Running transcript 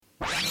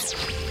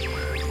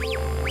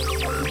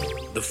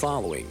The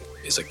following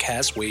is a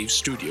Castwave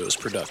Studios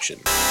production.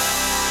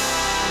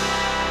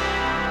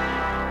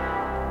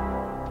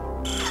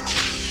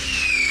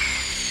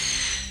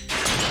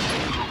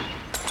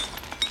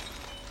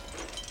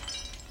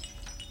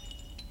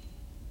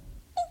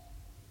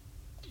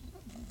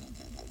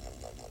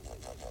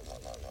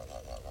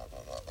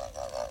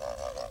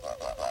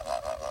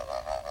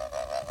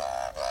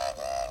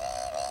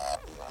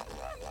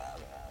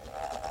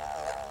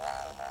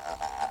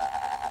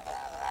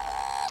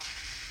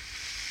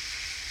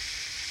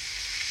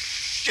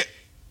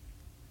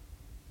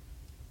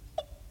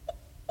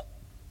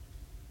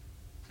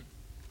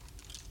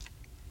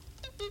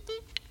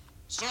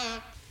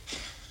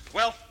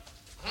 Well,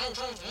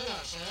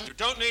 you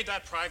don't need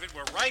that, Private.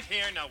 We're right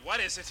here. Now, what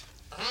is it?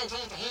 Now,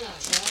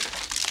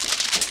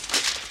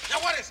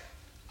 what is it?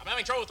 I'm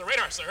having trouble with the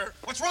radar, sir.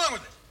 What's wrong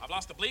with it? I've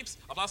lost the bleeps,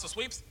 I've lost the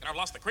sweeps, and I've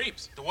lost the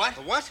creeps. The what?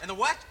 The what? And the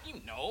what? You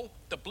know,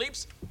 the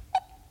bleeps,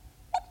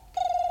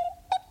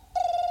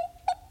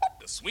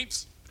 the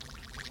sweeps,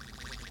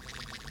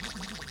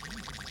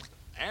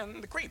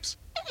 and the creeps.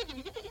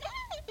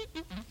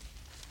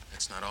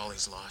 That's not all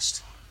he's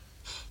lost.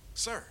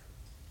 Sir,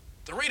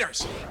 the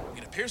radars,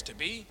 it appears to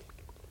be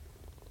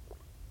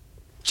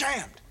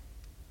jammed.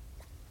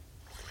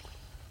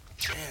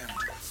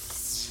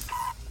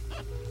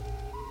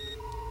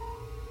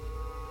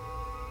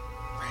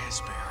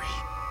 Raspberry.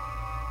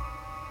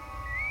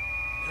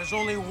 There's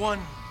only one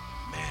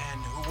man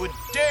who would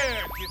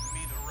dare give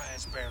me the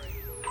raspberry.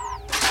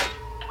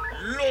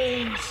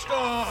 Lone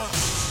Star.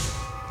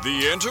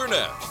 The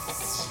Internet.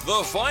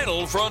 The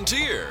final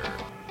frontier.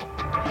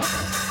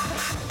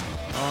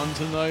 On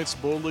tonight's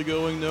Boldly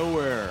Going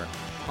Nowhere,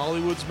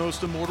 Hollywood's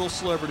most immortal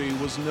celebrity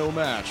was no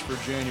match for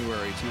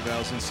January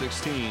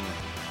 2016.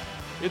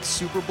 It's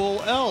Super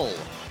Bowl L.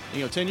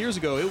 10 years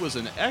ago it was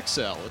an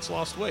XL. It's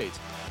lost weight.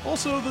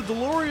 Also, the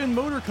DeLorean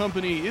Motor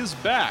Company is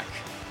back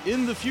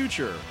in the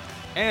future.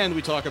 And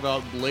we talk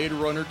about Blade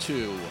Runner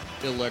 2,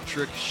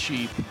 Electric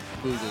Sheep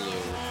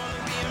Boogaloo.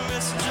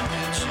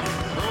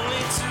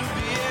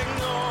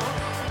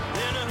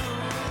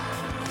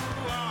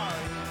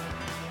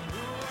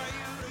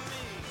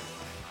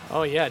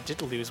 Oh yeah, it did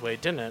lose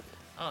weight, didn't it?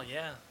 Oh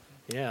yeah,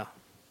 Yeah.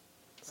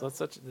 So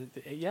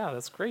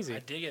that's crazy. I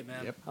dig it,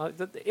 man.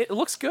 Yep. It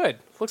looks good.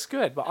 Looks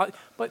good, but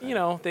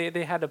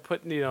they had to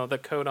put the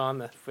code on,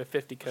 the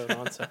 50 code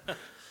on, so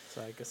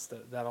I guess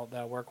that'll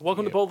work.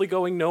 Welcome to Boldly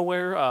Going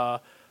Nowhere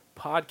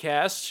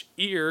podcast.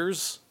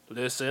 Ears,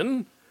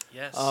 listen.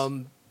 Yes.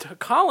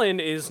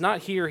 Colin is not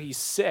here. He's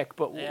sick,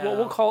 but Yeah.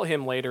 we'll call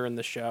him later in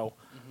the show.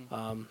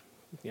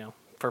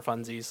 For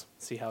funsies,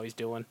 see how he's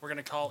doing. We're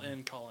gonna call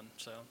in Colin.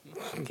 So.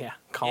 Yeah,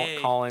 Yay.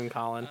 call in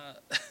Colin.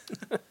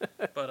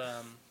 But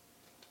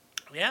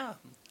yeah.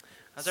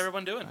 How's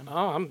everyone doing?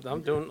 Oh, I'm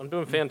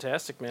doing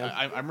fantastic, man.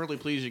 I'm really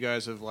pleased you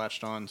guys have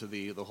latched on to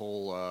the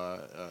whole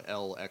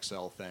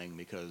LXL thing,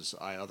 because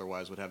I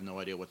otherwise would have no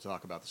idea what to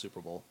talk about the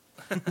Super Bowl.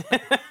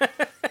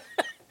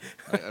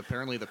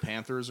 Apparently the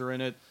Panthers are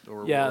in it.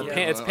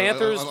 It's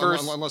Panthers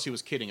versus... Unless he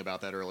was kidding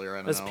about that earlier. I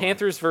don't know. It's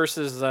Panthers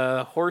versus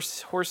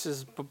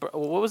horses. What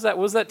was that?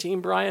 What was that team,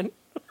 Brian?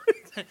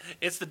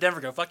 It's the Denver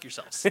Go Fuck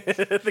Yourselves. It's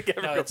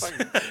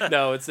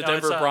the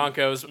Denver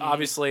Broncos.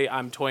 Obviously,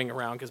 I'm toying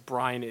around because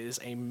Brian is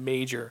a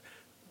major.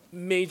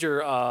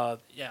 Yeah,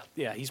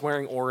 he's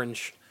wearing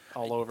orange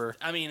all over.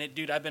 I mean,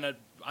 dude, I've been a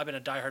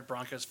diehard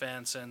Broncos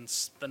fan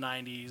since the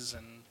 '90s,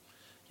 and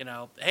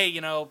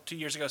 2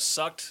 years ago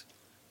sucked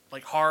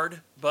like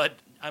hard, but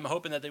I'm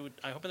hoping that they win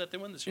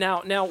this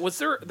year. Now, was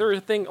there a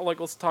thing, like,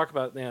 let's talk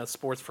about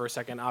sports for a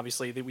second.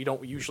 Obviously, we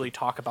don't usually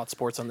talk about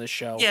sports on this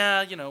show.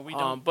 Yeah, we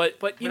don't. But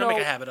we don't make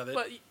a habit of it.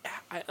 But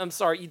I'm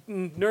sorry,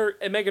 mega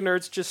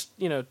nerds, just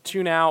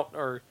tune out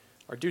or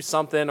do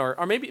something,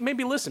 or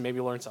maybe listen,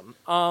 maybe learn something.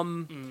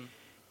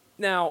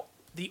 Now,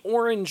 the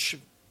orange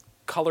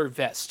colored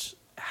vest.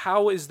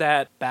 How is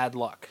that bad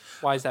luck?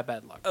 Why is that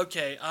bad luck?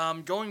 Okay,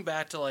 going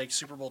back to like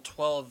Super Bowl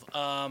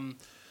 12.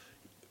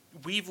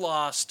 We've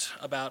lost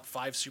about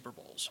 5 Super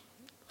Bowls.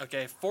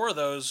 Okay, 4 of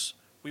those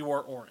we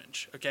wore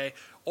orange. Okay,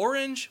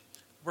 orange,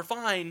 we're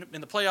fine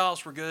in the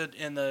playoffs. We're good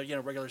in the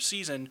regular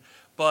season,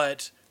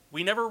 but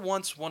we never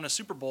once won a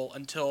Super Bowl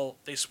until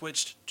they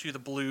switched to the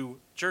blue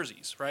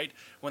jerseys. Right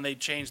when they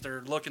changed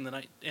their look in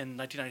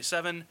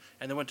 1997,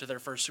 and they went to their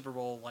first Super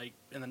Bowl like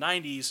in the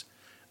 90s.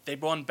 They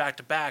won back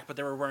to back, but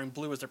they were wearing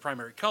blue as their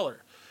primary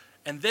color.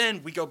 And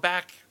then we go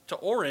back to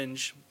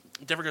orange.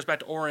 Denver goes back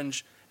to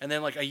orange. And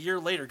then, like, a year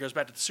later, goes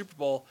back to the Super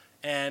Bowl.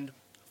 And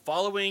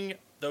following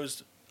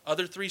those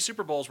other 3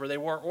 Super Bowls where they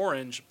wore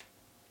orange,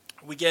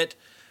 we get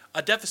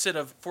a deficit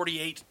of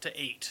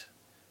 48-8,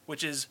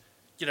 which is,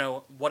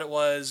 what it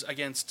was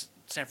against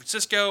San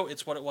Francisco.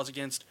 It's what it was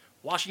against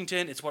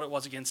Washington. It's what it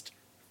was against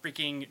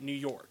freaking New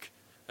York.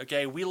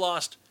 Okay, we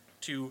lost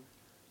to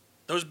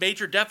those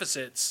major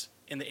deficits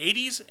in the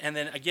 80s, and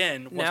then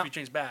again once we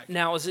changed back.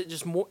 Now, is it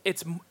just more?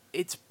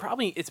 it's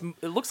probably it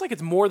looks like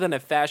it's more than a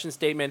fashion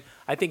statement.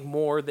 I think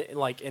more than,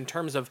 like, in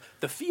terms of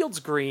the field's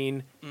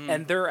green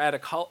and they're at a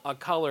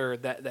color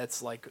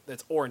that's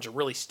orange,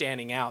 really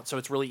standing out. So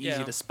it's really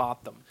easy to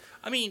spot them.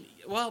 I mean,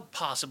 well,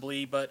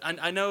 possibly, but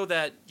I know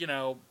that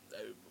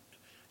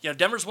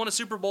Denver's won a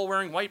Super Bowl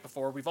wearing white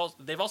before.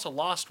 They've also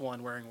lost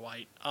one wearing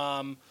white.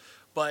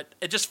 But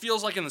it just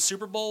feels like in the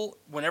Super Bowl,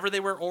 whenever they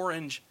wear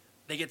orange,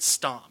 they get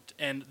stomped,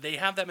 and they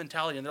have that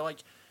mentality, and they're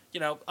like,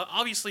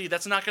 obviously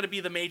that's not going to be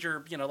the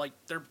major, like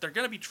they're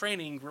going to be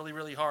training really,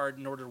 really hard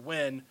in order to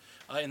win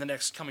in the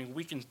next coming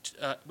week and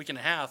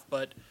a half.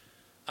 But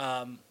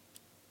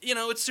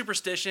it's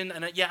superstition,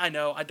 and I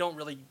know I don't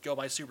really go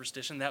by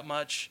superstition that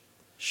much.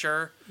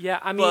 Sure. Yeah,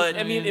 I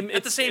mean,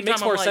 at the same time, it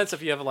makes more sense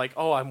if you have like,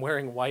 oh, I'm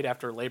wearing white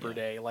after Labor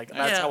Day. Like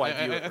that's how I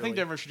view it. I think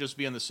Denver should just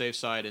be on the safe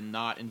side and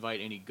not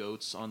invite any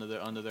goats onto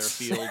their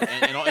field,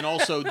 and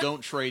also don't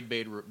trade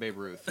Babe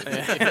Ruth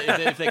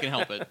if they can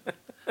help it.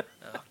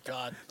 Oh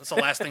God, that's the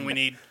last thing we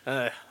need.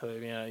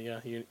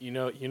 You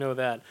know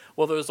that.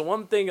 Well, there's the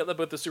one thing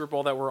about the Super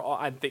Bowl that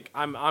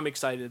I'm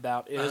excited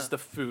about is the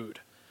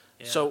food.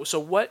 Yeah. So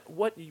what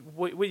do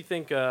you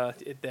think?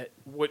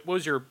 What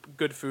was your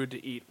good food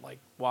to eat? Like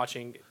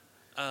watching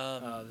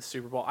the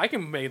Super Bowl. I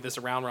can make this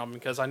a round robin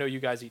because I know you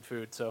guys eat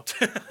food. So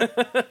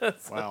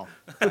wow,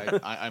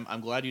 I'm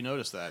glad you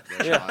noticed that.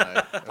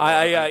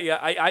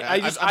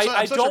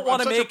 I don't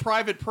want to make a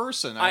private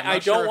person. I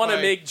don't want to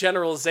make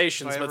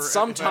generalizations, but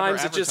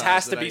sometimes it just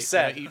has to be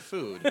said. I eat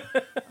food.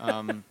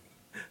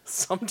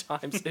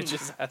 Sometimes it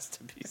just has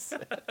to be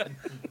said.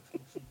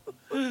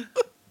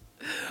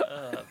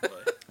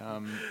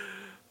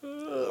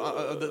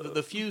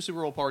 The few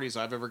Super Bowl parties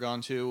I've ever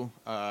gone to,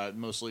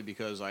 mostly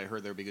because I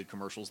heard there'd be good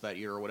commercials that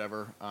year or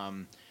whatever.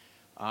 I'm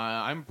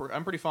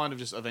pretty fond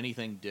of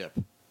anything dip.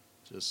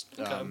 Just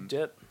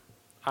dip.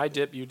 I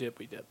dip, you dip,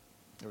 we dip.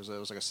 There was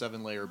like a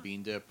 7-layer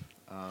bean dip.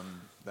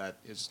 That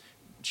is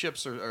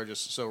chips are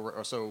just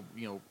so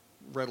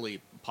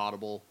readily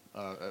portable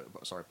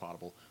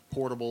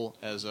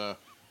as a.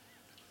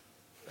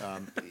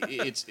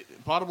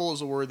 Potable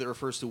is a word that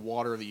refers to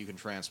water that you can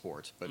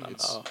transport, but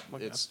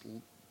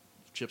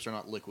chips are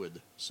not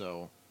liquid.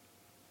 So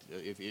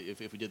if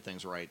we did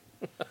things right,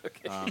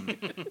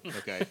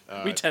 okay.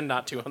 We tend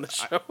not to on the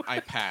show. I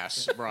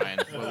pass, Brian.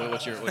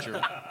 What's your?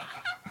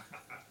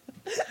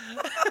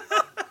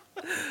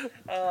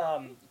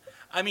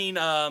 I mean,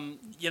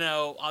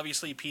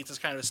 obviously pizza's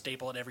kind of a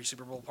staple at every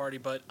Super Bowl party,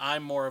 but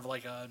I'm more of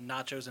like a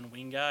nachos and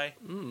wing guy.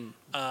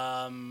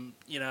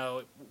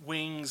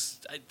 Wings,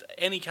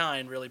 any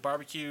kind really,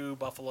 barbecue,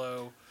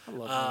 buffalo. I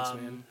love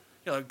wings,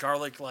 man.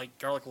 Garlic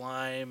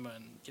lime,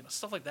 and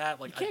stuff like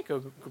that. Like you can't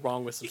go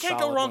wrong with some. You can't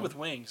go wrong with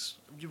wings.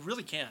 You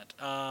really can't.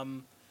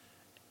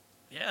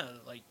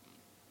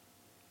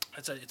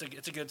 It's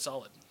a good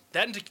solid.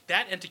 That and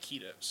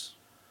taquitos.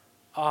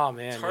 Oh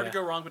man, it's hard to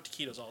go wrong with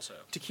taquitos. Also,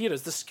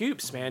 taquitos, the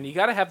scoops, man. You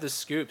got to have the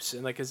scoops,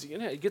 and because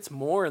it gets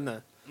more in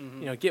the,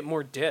 get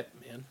more dip,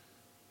 man.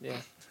 Yeah.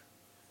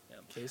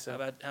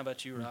 Queso. How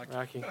about you,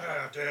 Rocky?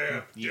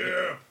 Damn.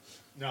 Yeah.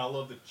 No, I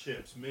love the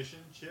chips. Mission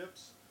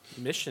chips.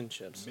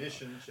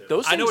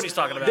 Those I know what he's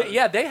talking about.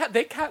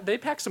 They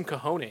pack some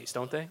cojones,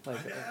 don't they?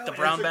 Like the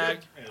brown bag.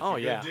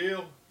 Good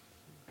deal.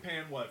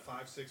 Paying what,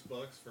 $5-6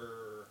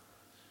 for.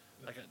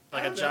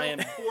 Like a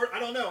giant. I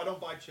don't know. I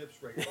don't buy chips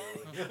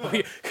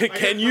regularly.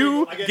 Can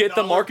you get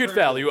the market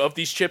value of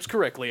these chips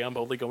correctly? I'm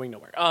boldly going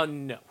nowhere.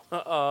 No.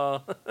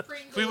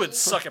 We would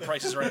suck at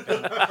prices right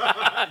now.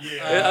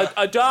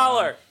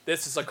 $1.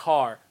 This is a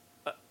car.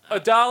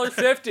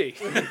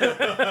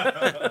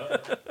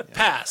 $1.50.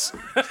 Pass.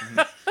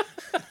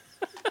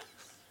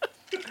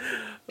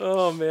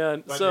 Oh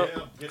man.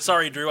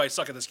 Sorry, Drew. I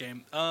suck at this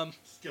game.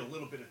 Just get a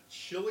little bit of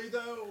chili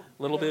though.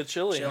 A little bit of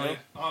chili. Huh?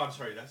 Oh, I'm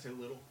sorry. Did I say a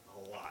little?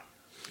 A lot.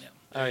 Yeah.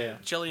 Oh yeah.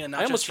 Chili and nacho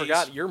I almost cheese.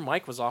 forgot your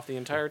mic was off the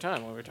entire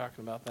time when we were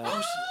talking about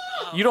that.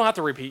 You don't have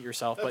to repeat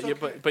yourself, but you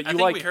we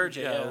heard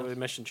you. With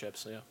mission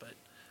chips. Yeah. But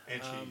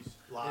and cheese.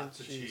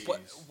 Lots of cheese.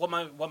 What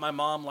my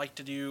mom liked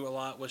to do a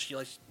lot was she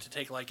liked to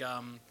take like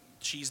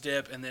cheese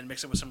dip and then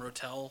mix it with some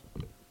Rotel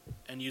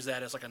and use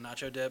that as like a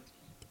nacho dip,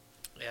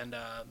 and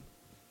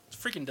it's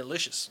freaking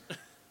delicious.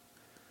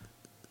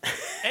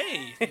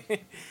 Hey.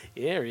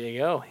 Yeah, there you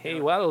go. Hey,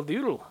 waddle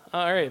doodle.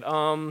 All right.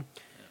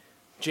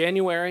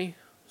 January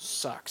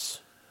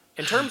sucks.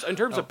 In terms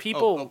of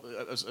people.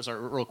 Sorry,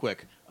 real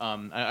quick.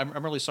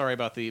 I'm really sorry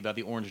about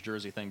the orange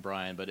jersey thing,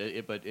 Brian. But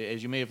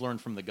as you may have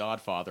learned from The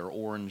Godfather,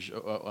 orange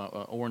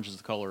is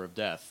the color of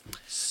death.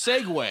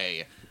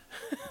 Segue.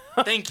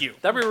 Thank you.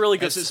 That'd be really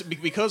good.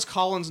 Because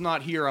Colin's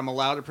not here, I'm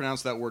allowed to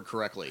pronounce that word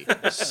correctly.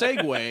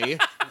 Segue.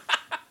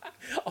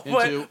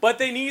 But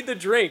they need the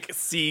drink.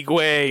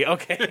 Segue.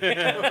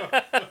 Okay.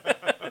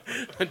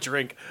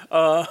 Drink.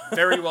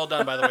 Very well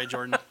done, by the way,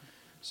 Jordan.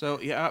 So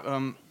yeah,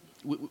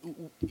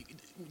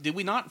 did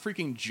we not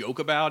freaking joke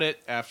about it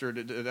after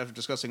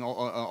discussing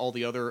all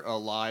the other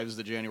lives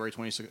that January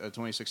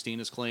 2016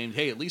 has claimed?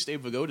 Hey, at least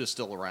Abe Vigoda's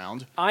still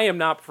around. I'm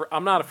not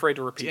afraid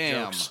to repeat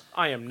Damn. jokes.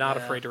 I am not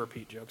afraid to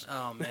repeat jokes.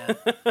 Oh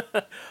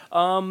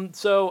man.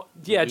 So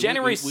yeah,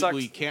 January sucks.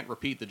 We can't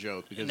repeat the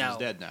joke because he's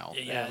dead now.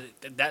 Yeah,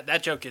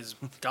 that joke is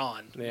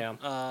gone.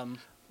 Yeah.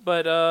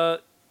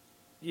 But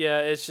yeah,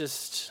 it's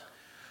just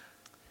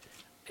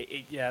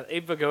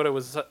Abe Vigoda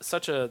was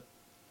such a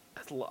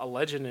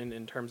legend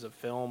in terms of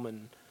film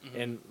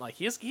and like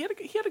he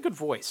had a good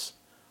voice.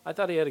 I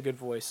thought he had a good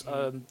voice.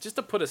 Just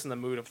to put us in the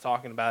mood of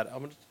talking about it,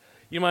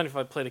 you mind if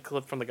I played a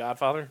clip from The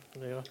Godfather?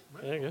 Yeah,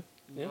 good.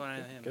 Yeah,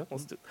 good.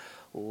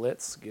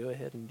 Let's go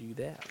ahead and do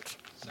that.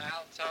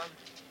 Sal, Tom,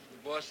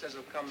 the boss says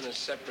he'll come in a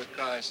separate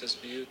car. He says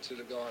for you two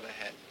to go on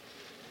ahead.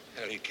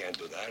 Hell, he can't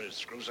do that. It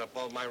screws up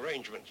all my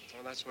arrangements.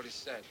 Well, that's what he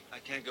said. I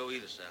can't go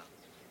either, Sal.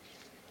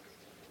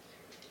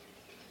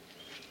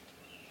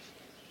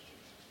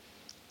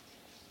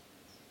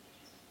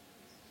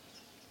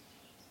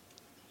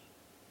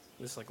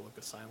 Just like a look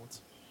of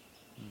silence.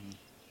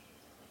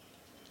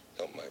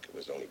 Don't Mike, it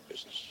was only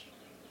business.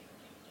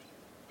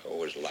 I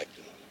always liked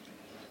him.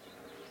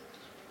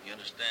 He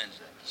understands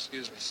that.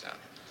 Excuse me, Sal.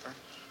 Huh?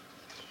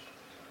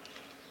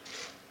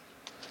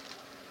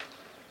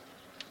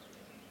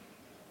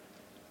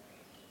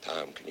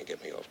 Tom, can you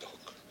get me off the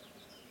hook?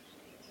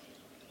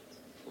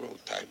 For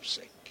old time's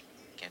sake.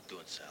 Can't do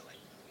it, Sally.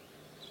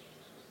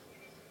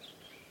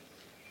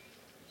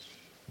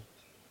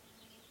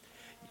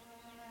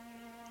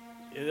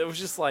 It was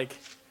just like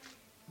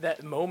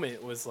that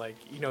moment was like,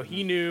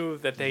 he knew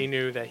that they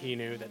knew that he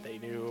knew that they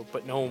knew,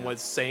 but no one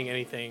was saying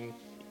anything.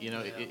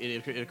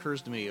 It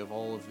occurs to me of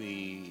all of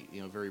the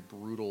very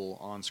brutal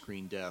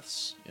on-screen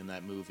deaths in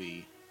that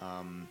movie.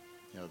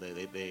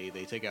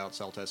 They take out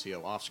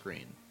Saltesio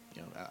off-screen.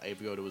 Abe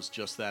Vigoda was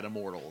just that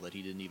immortal that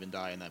he didn't even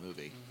die in that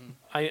movie.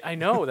 I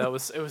know that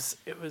was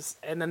it was,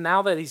 and then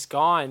now that he's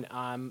gone,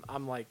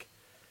 I'm like,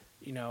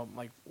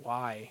 like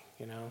why,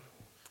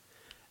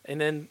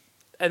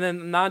 and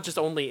then not just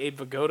only Abe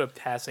Vigoda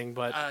passing,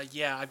 but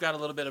yeah, I've got a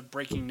little bit of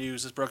breaking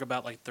news. This broke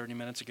about like 30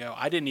 minutes ago.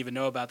 I didn't even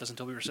know about this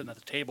until we were sitting at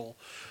the table.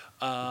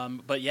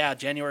 But yeah,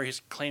 January has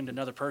claimed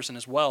another person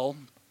as well.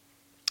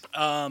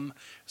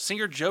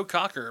 Singer Joe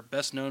Cocker,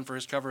 best known for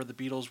his cover of the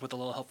Beatles with a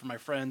little help from my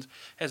friends,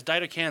 has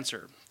died of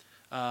cancer.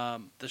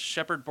 The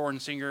Shepherd-born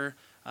singer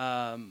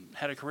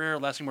had a career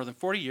lasting more than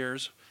 40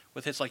 years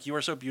with hits like You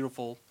Are So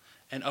Beautiful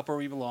and Up Where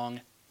We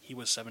Belong. He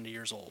was 70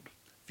 years old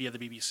via the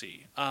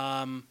BBC.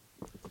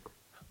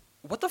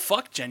 What the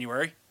fuck,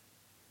 January?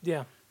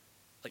 Yeah.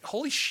 Like,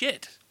 holy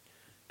shit.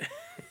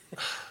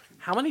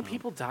 How many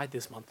people died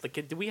this month?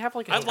 Like, do we have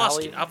like a I've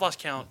lost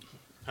count.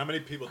 How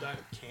many people died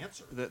of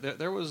cancer?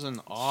 There was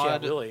an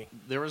odd, really.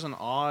 There was an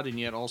odd and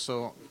yet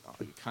also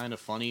kind of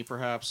funny,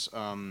 perhaps,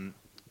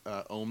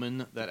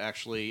 omen that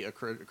actually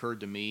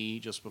occurred to me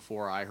just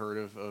before I heard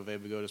of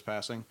Abe Vigoda's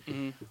passing.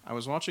 Mm-hmm. I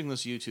was watching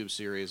this YouTube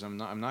series. I'm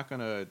not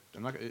gonna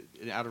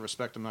out of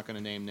respect, I'm not gonna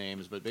name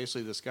names, but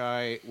basically this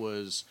guy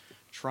was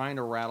trying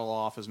to rattle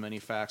off as many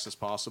facts as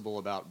possible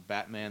about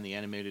Batman the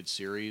Animated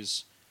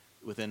Series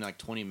within like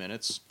 20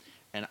 minutes.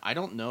 And I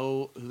don't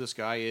know who this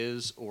guy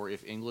is or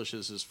if English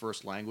is his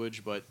first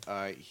language, but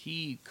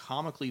he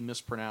comically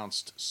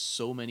mispronounced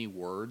so many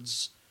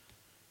words.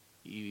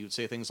 He would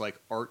say things like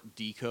Art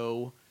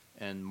Deco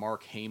and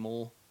Mark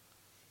Hamill,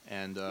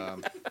 and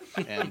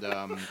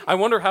I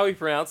wonder how he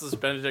pronounces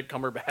Benedict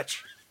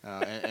Cumberbatch.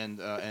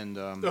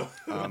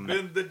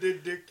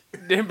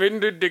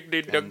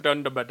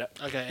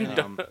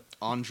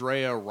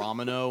 Andrea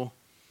Romano,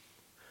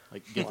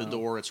 like get the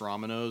door, it's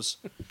Romano's,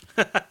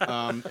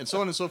 and so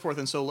on and so forth.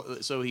 And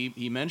so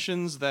he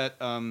mentions that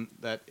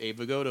that Abe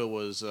Vigoda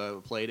was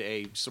played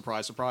a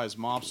surprise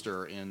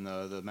mobster in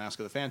the Mask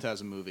of the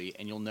Phantasm movie,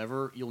 and you'll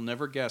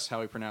never guess how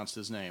he pronounced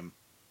his name.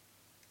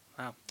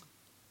 Wow.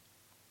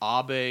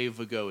 Abe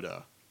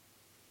Vigoda.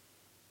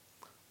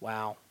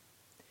 Wow.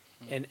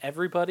 And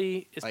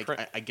everybody is...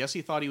 I guess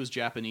he thought he was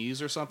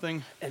Japanese or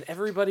something. And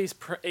everybody's...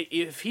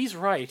 if he's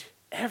right,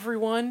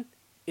 everyone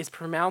is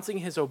pronouncing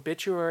his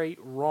obituary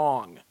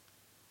wrong.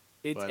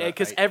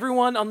 Because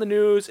everyone on the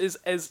news is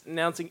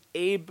announcing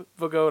Abe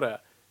Vigoda.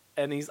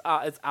 And it's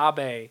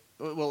Abe.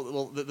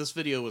 Well, this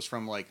video was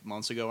from like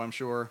months ago, I'm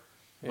sure.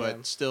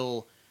 But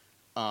still...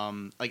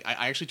 I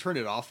actually turned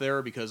it off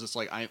there because it's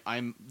like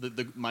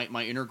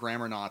my inner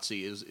grammar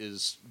Nazi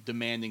is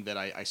demanding that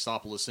I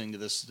stop listening to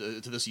this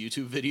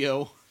YouTube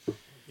video.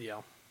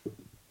 Yeah.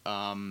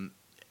 And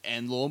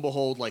lo and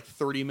behold, like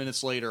 30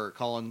 minutes later,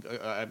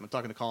 I'm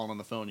talking to Colin on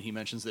the phone, and he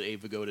mentions that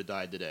Abe Vigoda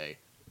died today.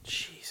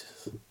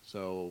 Jesus.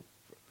 So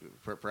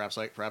perhaps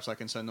I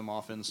can send him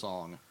off in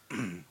song.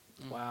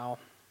 Wow.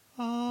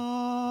 Abe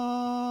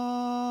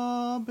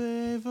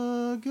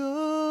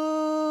Vigoda.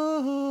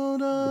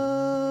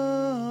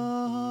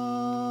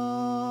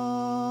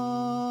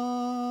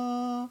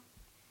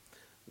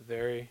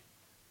 Very,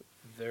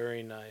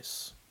 very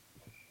nice.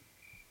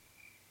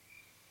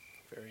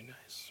 Very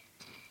nice.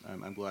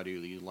 I'm glad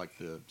you liked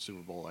the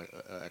Super Bowl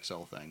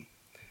XL thing.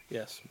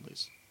 Yes.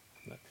 Please.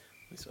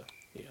 Lisa.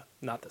 Yeah.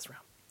 Not this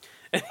round.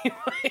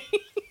 Anyway,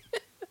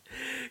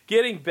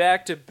 getting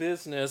back to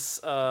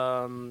business.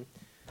 All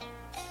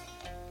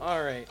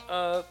right.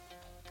 The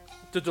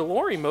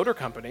DeLorean Motor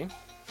Company.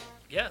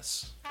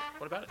 Yes.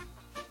 What about it?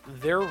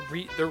 They're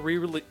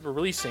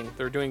releasing.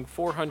 They're doing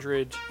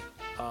 400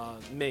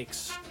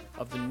 makes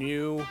of the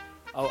new,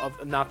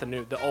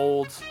 the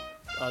old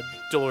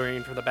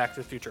DeLorean from the Back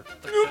to the Future.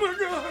 Oh my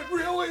God!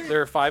 Really?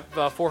 There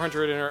are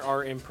 400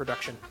 are in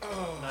production.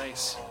 Oh,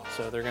 nice.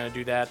 So they're gonna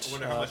do that. I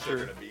wonder how much they're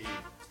gonna be.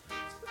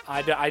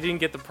 I didn't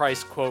get the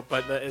price quote,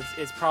 but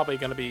it's probably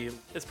gonna be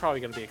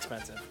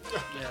expensive.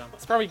 Yeah.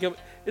 It's probably gonna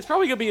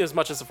be as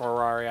much as a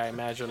Ferrari, I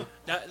imagine.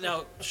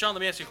 Now, Sean,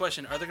 let me ask you a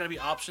question. Are there going to be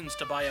options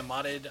to buy a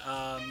modded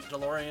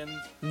DeLorean?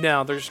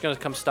 No, they're just gonna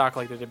come stock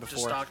like they did before.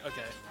 Just stock?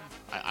 Okay.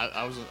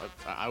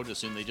 I would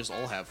assume they just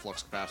all have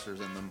flux capacitors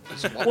in them.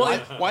 Well,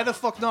 Why the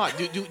fuck not?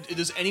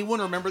 Does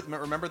anyone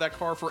remember that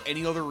car for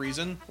any other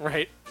reason?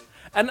 Right.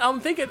 And I'm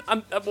thinking,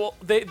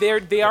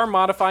 they are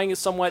modifying it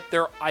somewhat.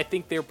 I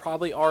think they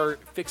probably are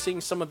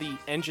fixing some of the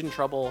engine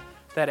trouble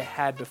that it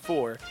had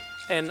before.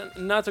 And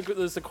not to,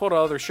 there's a quote on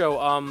other show.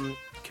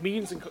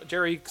 Comedians and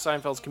Jerry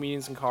Seinfeld's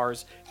Comedians in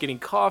Cars getting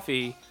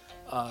coffee.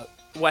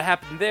 What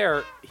happened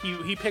there?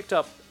 He picked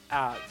up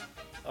Patton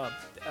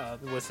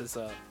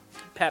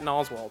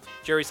Oswalt.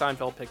 Jerry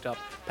Seinfeld picked up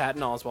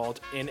Patton Oswalt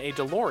in a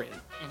DeLorean,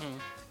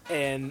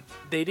 and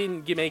they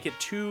didn't make it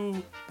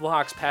 2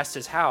 blocks past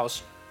his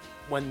house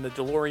when the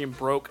DeLorean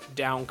broke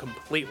down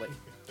completely.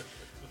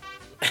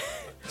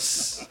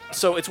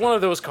 So it's one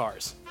of those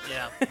cars.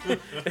 Yeah.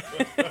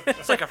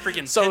 It's like a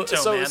freaking Pinto,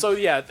 man. So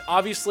yeah,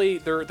 obviously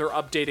they're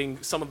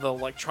updating some of the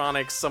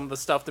electronics, some of the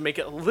stuff to make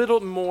it a little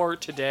more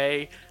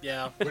today.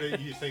 Yeah. What do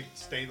you think?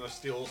 Stainless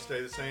steel will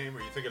stay the same, or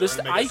you think it's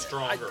going to make it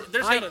stronger?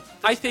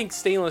 I think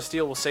stainless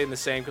steel will stay the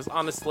same because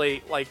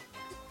honestly,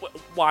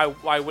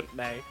 why wouldn't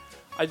they?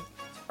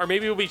 Or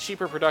maybe it'll be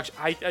cheaper production.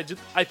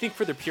 I think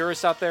for the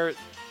purists out there,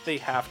 they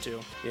have to.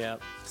 Yeah.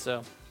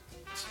 So.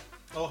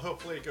 Oh,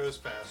 hopefully it goes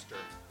faster.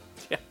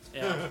 Yeah.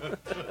 Yeah.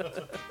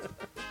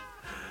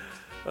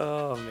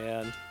 Oh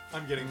man.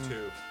 I'm getting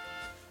 2.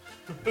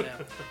 Yeah.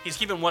 He's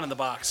keeping 1 in the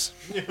box.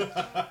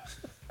 That's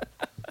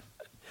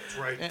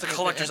right. It's a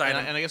collector's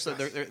item. And I guess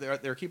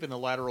they're keeping the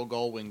lateral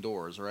gull wing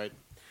doors, right?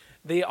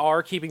 They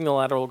are keeping the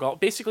lateral gull.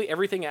 Basically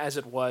everything as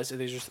it was.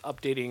 They're just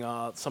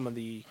updating some of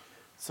the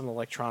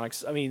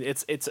electronics. I mean,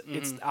 it's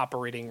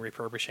operating,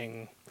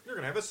 refurbishing. You're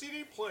gonna have a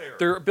CD player.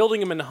 They're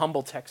building them in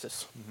Humble,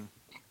 Texas.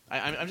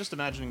 I'm just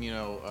imagining,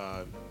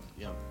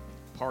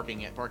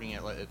 parking at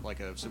like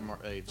a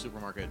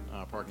supermarket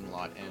parking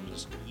lot and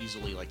just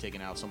easily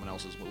taking out someone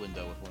else's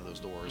window with one of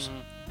those doors.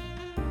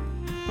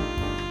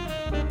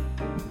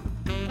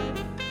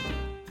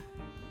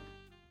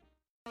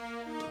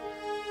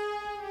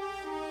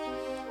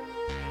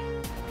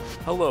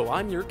 Hello,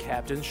 I'm your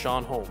captain,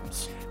 Sean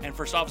Holmes. And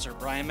First Officer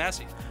Brian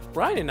Massey.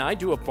 Brian and I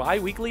do a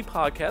bi-weekly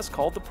podcast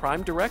called The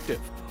Prime Directive.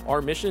 Our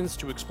mission is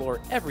to explore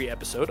every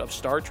episode of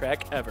Star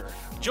Trek ever.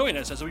 Join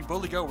us as we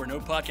boldly go where no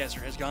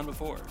podcaster has gone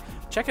before.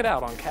 Check it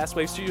out on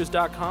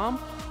castwavestudios.com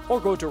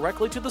or go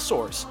directly to the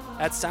source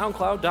at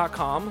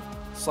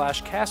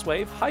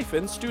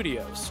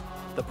soundcloud.com/castwave-studios.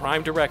 The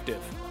Prime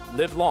Directive.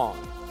 Live long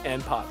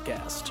and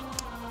podcast.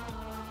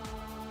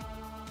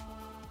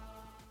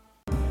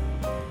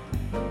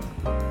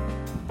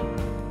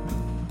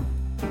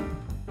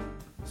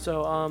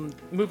 So,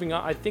 moving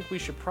on, I think we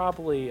should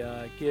probably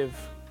give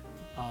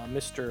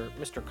Mr.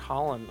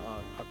 Colin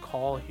a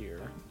call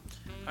here.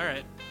 All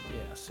right.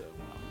 Yeah, so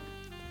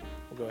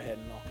we'll go ahead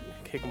and I'll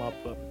kick him up.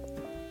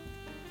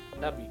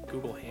 That'd be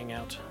Google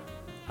Hangout,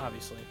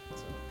 obviously.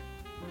 So.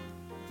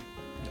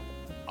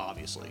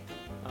 Obviously.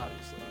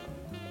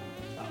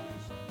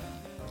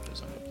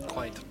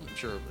 Quite. I'm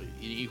sure an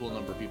equal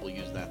number of people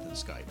use that than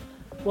Skype.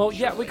 Well,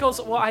 yeah, because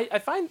I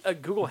find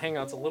Google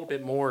Hangouts a little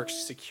bit more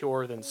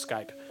secure than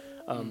Skype.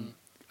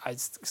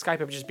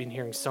 Skype, I've just been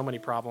hearing so many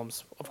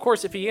problems. Of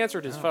course, if he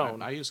answered his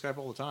phone. I use Skype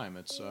all the time.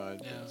 It's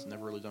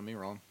never really done me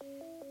wrong.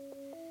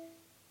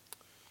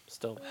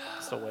 Still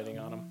waiting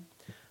on him.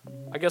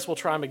 I guess we'll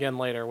try him again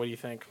later. What do you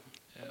think?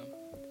 Yeah.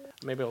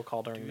 Maybe we'll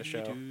call during the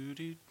show.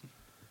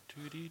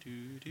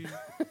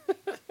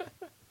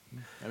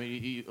 I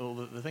mean,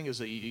 the thing is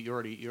that you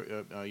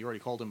already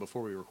called him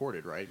before we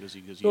recorded, right?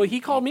 Well, he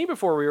called me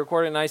before we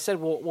recorded, and I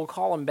said we'll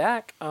call him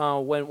back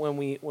when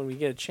we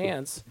get a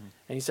chance,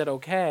 and he said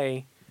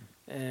okay,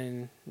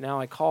 and now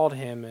I called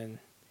him and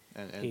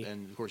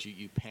of course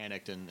you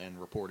panicked and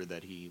reported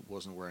that he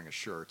wasn't wearing a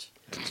shirt,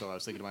 and so I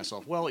was thinking to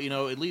myself, well,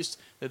 at least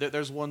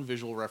there's one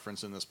visual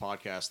reference in this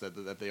podcast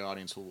that the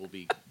audience will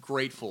be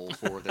grateful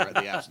for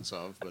the absence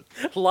of, but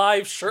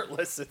live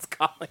shirtless, it's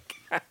Colin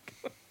Cack.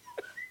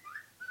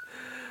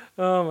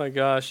 Oh my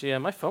gosh, yeah,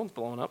 my phone's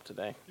blowing up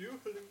today.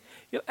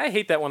 I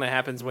hate that when it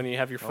happens when you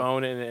have your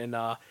phone and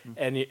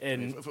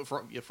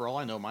for all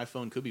I know, my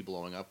phone could be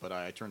blowing up, but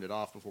I turned it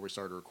off before we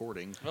started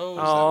recording. Yeah.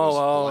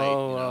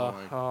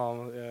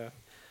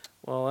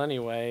 Well,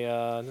 anyway,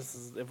 this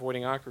is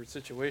avoiding awkward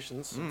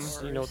situations.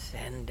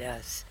 Send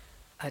us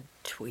a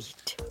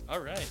tweet. All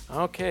right.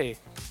 Okay,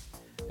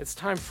 it's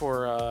time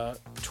for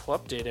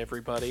Twupdate,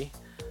 everybody.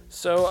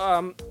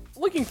 So,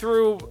 looking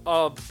through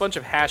a bunch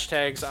of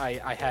hashtags,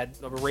 I had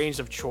a range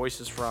of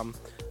choices from.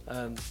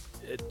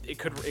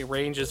 It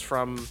ranges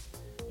from,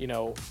 I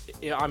know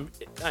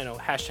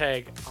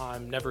hashtag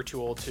I'm never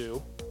too old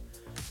to,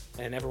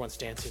 and everyone's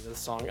dancing to this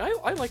song.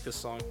 I like this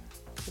song.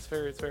 It's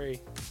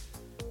very,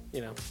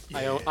 yeah.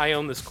 I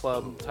own this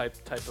club type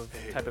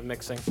of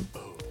mixing.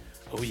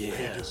 Oh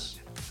yeah.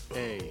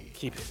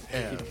 Keep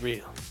it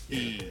real.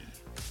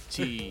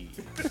 E-T-Y.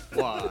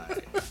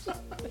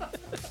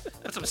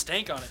 Put some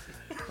stank on it.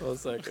 Well,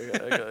 it's like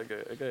I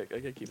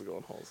gotta keep it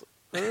going. Hold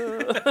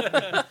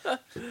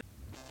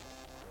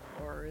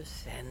Or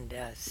send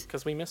us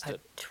because we missed a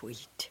it.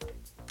 tweet.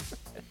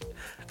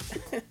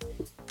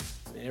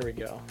 There we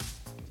go.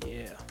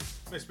 Yeah.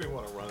 Makes me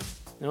want to run.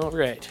 All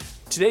right.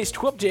 Today's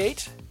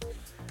Twupdate.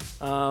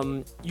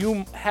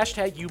 You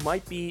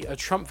might be a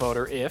Trump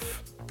voter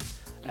if,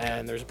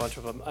 and there's a bunch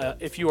of them.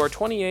 If you are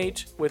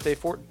 28 with a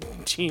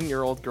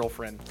 14-year-old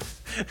girlfriend.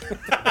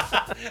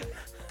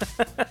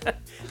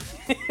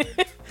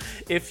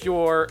 If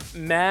you're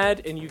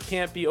mad and you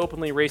can't be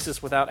openly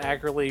racist without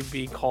accurately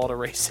being called a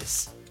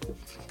racist.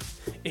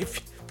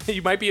 If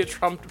you might be a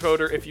Trump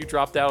voter if you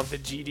dropped out of the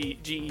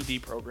GED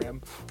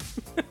program.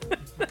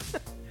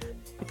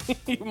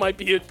 You might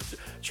be a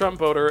Trump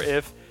voter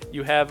if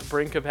you have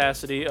brain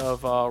capacity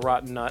of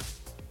rotten nut.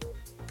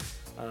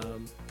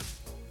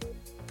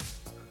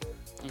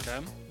 Okay.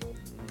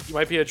 You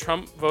might be a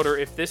Trump voter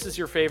if this is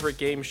your favorite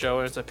game show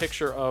and it's a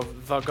picture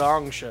of The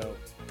Gong Show.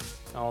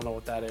 I don't know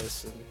what that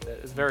is.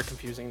 It's very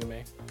confusing to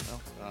me. Well,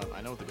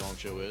 I know what the Gong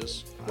Show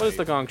is. What is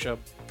the Gong Show?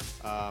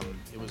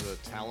 It was a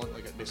talent,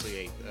 like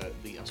basically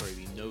the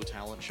no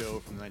talent show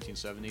from the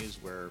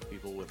 1970s, where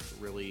people with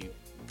really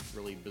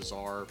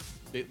bizarre,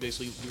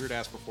 basically weird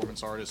ass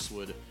performance artists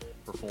would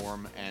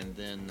perform, and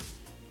then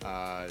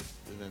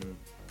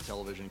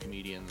television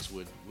comedians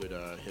would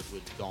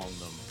gong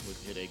them, would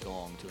hit a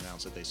gong to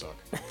announce that they suck.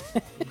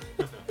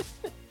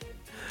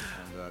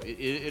 And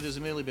it has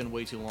admittedly been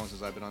way too long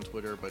since I've been on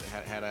Twitter, but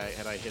had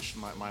I hitched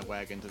my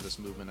wagon to this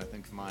movement, I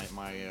think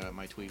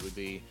my tweet would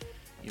be,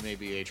 you may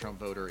be a Trump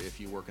voter if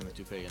you work in the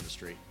toupee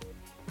industry.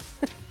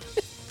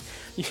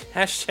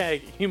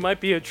 Hashtag, you might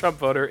be a Trump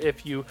voter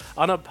if you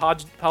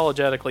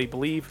unapologetically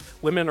believe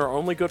women are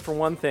only good for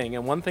one thing,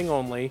 and one thing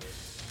only,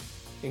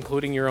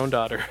 including your own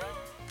daughter.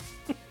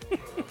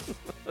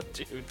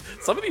 Dude,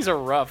 some of these are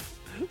rough.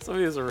 Some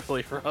of these are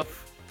really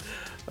rough.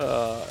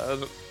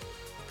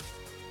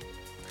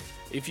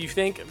 If you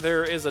think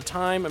there is a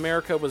time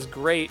America was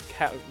great,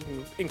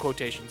 in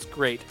quotations,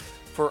 great,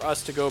 for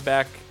us to go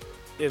back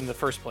in the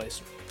first place.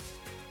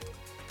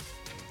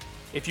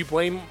 If you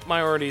blame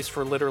minorities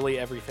for literally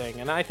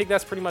everything, and I think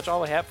that's pretty much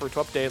all I have for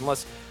Twupdate,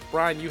 unless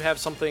Brian, you have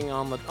something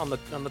on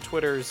the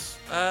Twitters.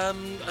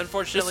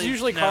 Unfortunately, it's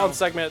usually no. called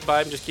segment,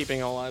 but I'm just keeping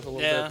it alive a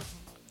little bit.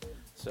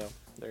 So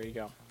there you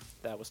go.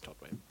 That was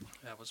Twupdate.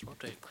 That was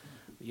Twupdate.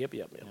 Yep.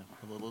 Yeah.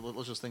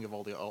 Let's just think of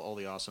all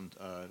the awesome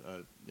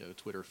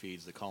Twitter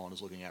feeds that Colin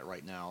is looking at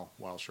right now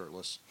while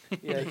shirtless.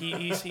 Yeah,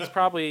 he's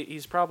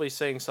probably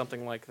saying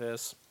something like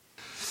this.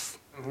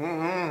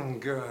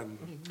 Good.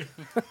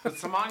 Put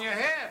some on your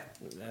head.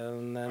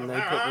 And then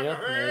they put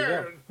there you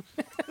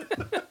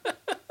go.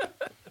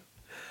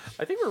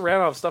 I think we ran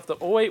out of stuff to.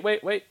 Oh wait.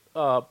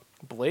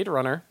 Blade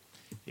Runner.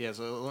 Yeah,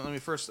 so let me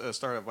first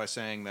start off by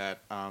saying that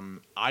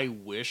I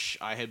wish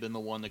I had been the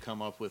one to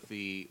come up with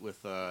the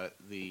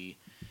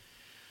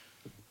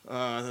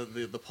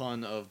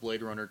pun of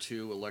Blade Runner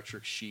 2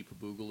 Electric Sheep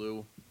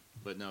Boogaloo,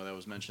 but no, that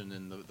was mentioned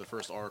in the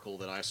first article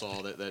that I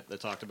saw that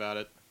talked about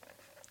it.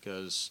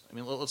 Because I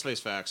mean, let's face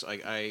facts.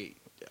 I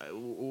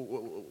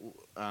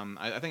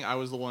think I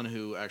was the one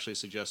who actually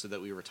suggested that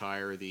we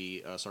retire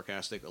the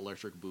sarcastic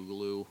electric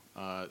boogaloo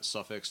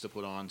suffix to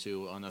put on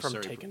to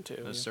unnecessary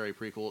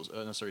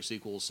unnecessary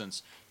sequels,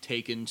 since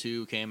Taken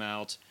 2 came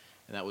out,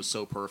 and that was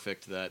so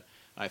perfect that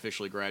I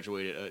officially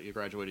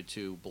graduated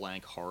to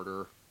blank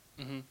harder,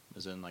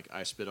 as in like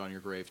I spit on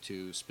your grave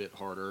to spit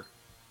harder.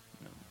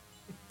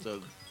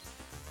 So,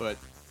 but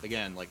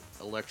again, like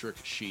electric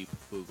sheep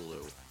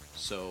boogaloo,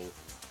 so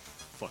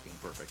fucking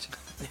perfect.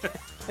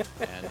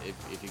 And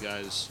if you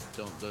guys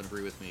don't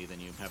agree with me,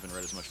 then you haven't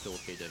read as much Philip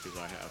K. Dick as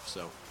I have.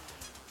 So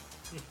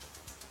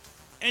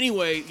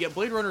anyway, yeah,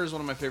 Blade Runner is one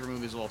of my favorite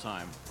movies of all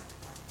time.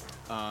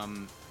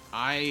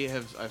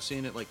 I've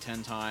seen it like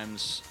 10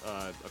 times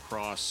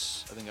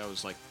across. I think I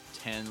was like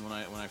 10 when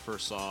I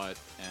first saw it,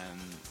 and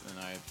then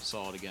I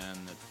saw it again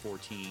at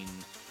 14,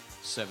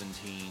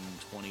 17,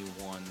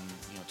 21,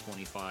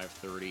 25,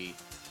 30.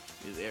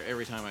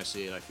 Every time I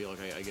see it, I feel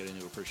like I get a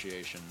new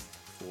appreciation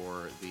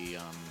for the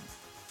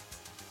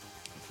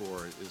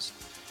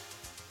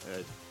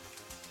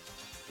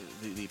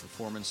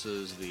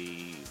performances,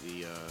 the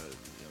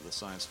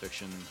science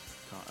fiction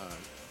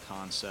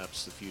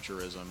concepts, the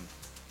futurism.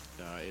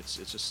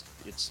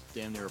 It's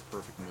damn near a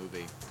perfect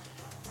movie.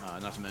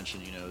 Not to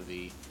mention,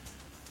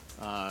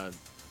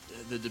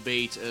 the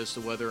debate as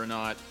to whether or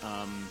not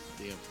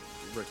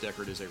Rick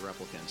Deckard is a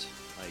replicant.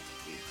 Like,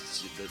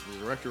 the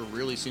director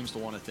really seems to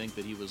want to think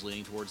that he was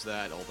leaning towards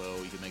that. Although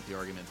you could make the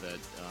argument that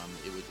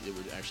it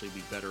would actually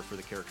be better for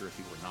the character if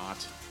he were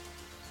not.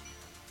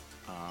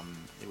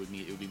 It would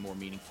be more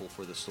meaningful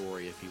for the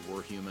story if he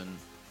were human.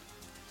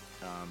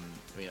 I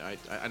mean, I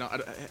don't.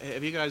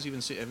 Have you guys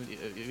even seen?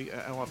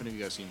 How often have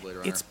you guys seen Blade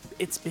Runner?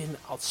 It's been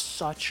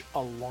such a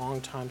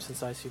long time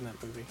since I've seen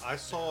that movie. I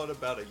saw it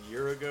about a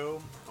year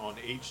ago on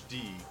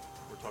HD.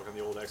 We're talking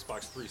the old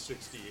Xbox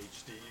 360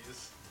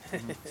 HDs.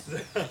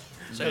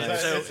 So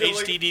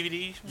HD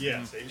DVD?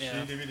 Yes,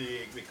 HD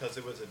DVD, because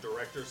it was a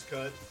director's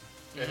cut.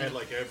 It had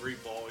like every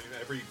volume,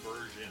 every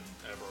version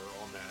ever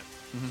on that.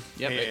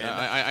 Yep,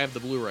 I have the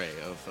Blu-ray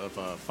of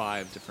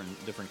 5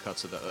 different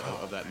cuts of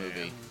that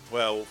movie.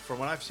 Well, from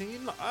what I've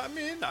seen, I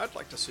mean, I'd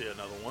like to see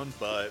another one,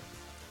 but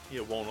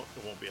it won't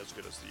be as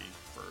good as the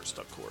first,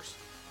 of course.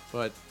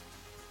 But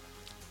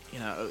you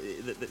know,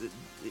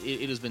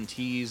 it has been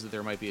teased that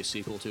there might be a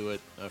sequel to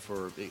it.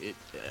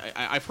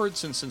 I've heard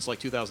since like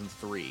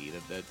 2003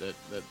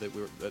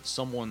 that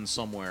someone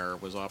somewhere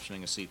was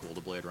optioning a sequel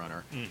to Blade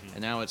Runner,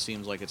 and now it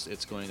seems like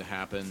it's going to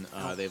happen.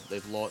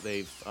 They've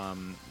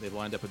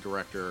lined up a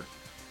director.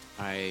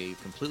 I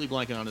completely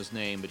blanking on his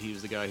name, but he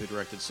was the guy who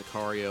directed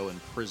Sicario and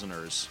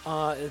Prisoners.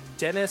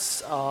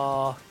 Denis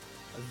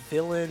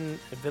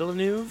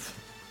Villeneuve.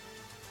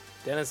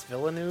 Denis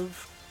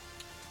Villeneuve.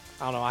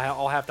 I don't know.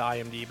 I'll have to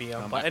IMDb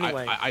him. But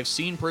anyway, I've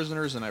seen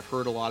Prisoners and I've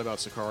heard a lot about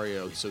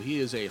Sicario. So he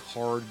is a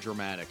hard,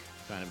 dramatic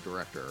kind of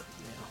director.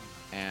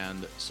 Yeah.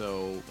 And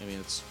so, I mean,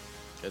 it's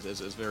a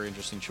very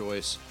interesting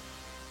choice.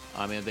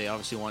 I mean, they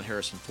obviously want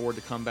Harrison Ford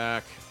to come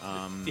back.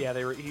 Yeah,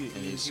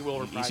 he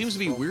will. He seems to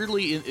be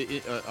weirdly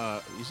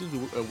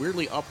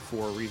weirdly up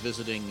for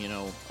revisiting,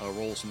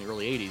 roles from the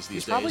early '80s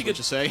these days. Would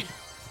you say?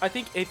 I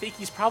think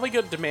he's probably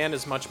going to demand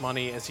as much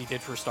money as he did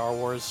for Star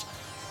Wars,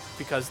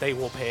 because they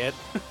will pay it.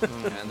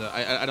 And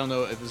I don't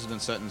know if this has been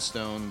set in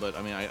stone, but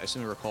I mean, I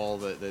seem to recall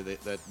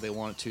that they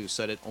wanted to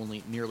set it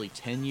only nearly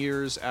 10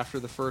 years after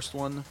the first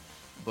one,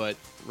 but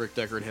Rick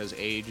Deckard has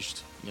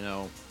aged,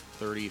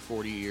 30,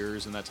 40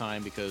 years in that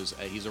time because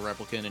he's a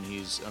replicant and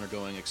he's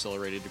undergoing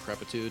accelerated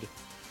decrepitude.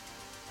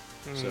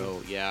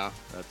 So yeah,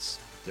 I guess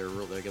they're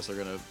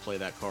going to play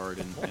that card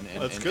and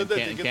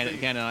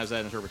canonize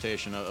that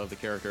interpretation of the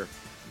character.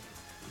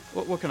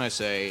 What can I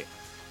say?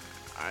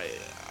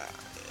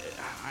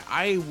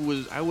 I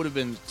would have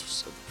been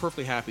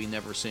perfectly happy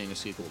never seeing a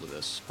sequel to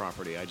this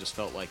property. I just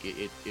felt like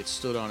it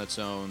stood on its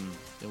own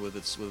with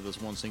this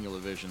one singular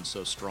vision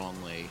so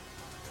strongly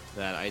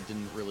that I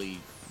didn't really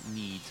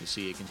need to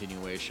see a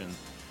continuation.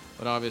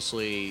 But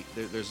obviously,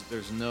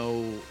 there's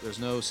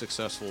no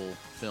successful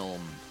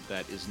film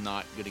that is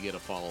not going to get a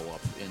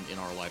follow-up in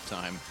our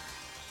lifetime.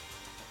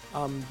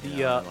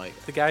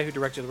 The guy who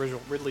directed the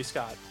original, Ridley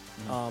Scott,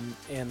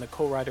 and the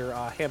co-writer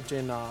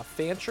Hampton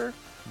Fancher,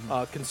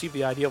 conceived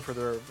the idea for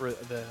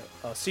the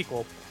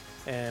sequel,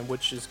 and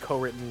which is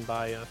co-written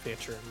by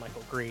Fancher and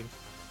Michael Green.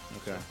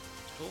 Okay.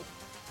 Cool.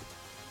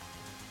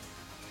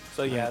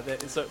 So yeah,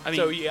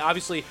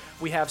 obviously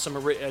we have some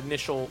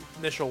initial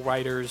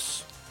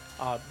writers,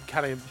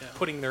 kind of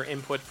putting their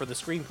input for the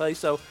screenplay.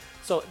 So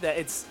that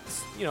it's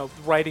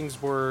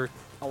writings where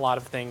a lot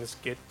of things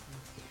get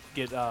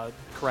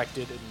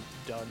corrected and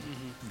done.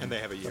 And they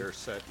have a year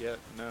set yet?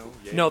 No.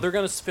 Yay. No, they're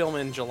going to film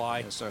in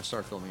July.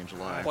 Start filming in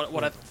July.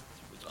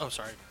 Oh,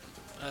 sorry.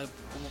 I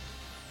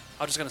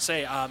was just gonna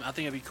say, I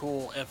think it'd be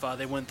cool if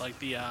they went like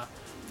the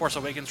Force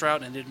Awakens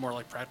route and did more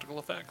like practical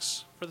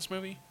effects for this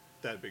movie.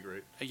 That'd be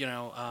great.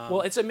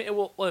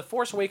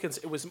 Force Awakens,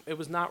 it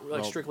was not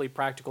like strictly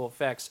practical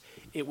effects.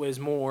 It was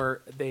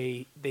more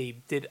they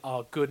did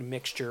a good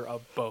mixture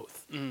of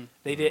both.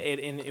 They did it,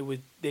 and it was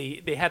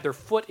they had their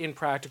foot in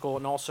practical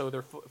and also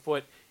their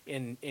foot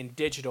in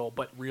digital,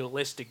 but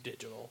realistic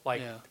digital,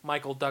 like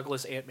Michael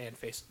Douglas Ant-Man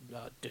face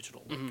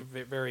digital,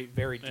 very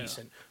very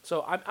decent.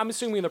 So I'm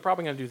assuming they're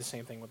probably going to do the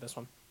same thing with this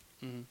one.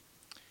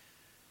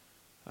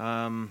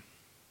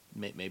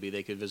 Maybe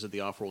they could visit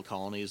the off-world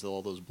colonies that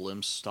all those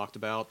blimps talked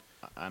about.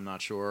 I'm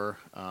not sure.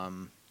 I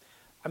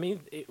mean,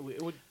 it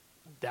would.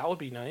 That would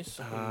be nice.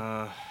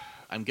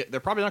 They're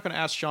probably not going to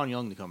ask Sean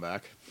Young to come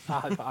back.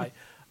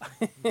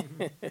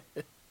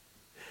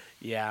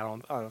 Yeah, I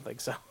don't think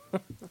so.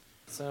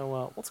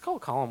 So let's call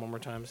Colin one more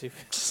time. See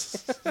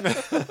if.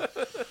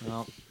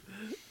 Well.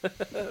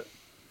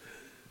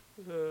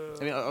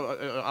 I mean,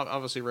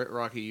 obviously,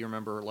 Rocky, you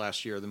remember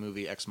last year the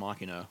movie Ex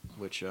Machina,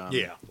 which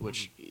I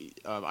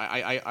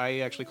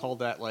actually called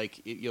that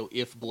like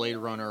if Blade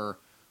Runner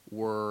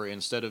were,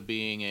 instead of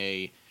being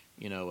a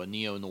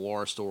neo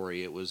noir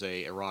story, it was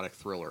a erotic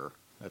thriller.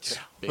 That's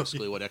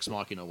basically what Ex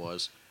Machina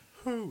was.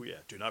 Oh yeah,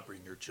 do not bring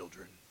your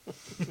children.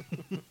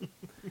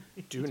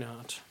 Do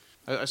not.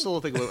 I still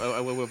think I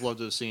would have loved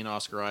to have seen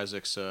Oscar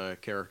Isaac's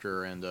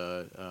character and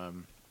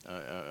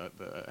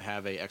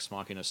have a Ex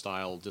Machina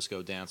style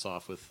disco dance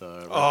off with.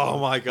 Oh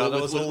my god,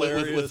 that was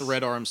hilarious! With the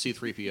red arm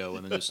C-3PO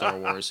in the new Star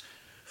Wars.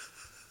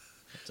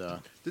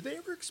 Did they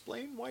ever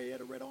explain why he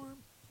had a red arm?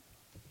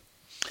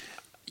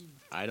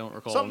 I don't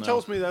recall. Something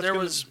tells me that's there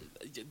was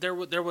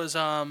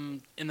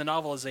in the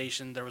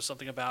novelization there was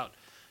something about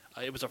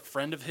it was a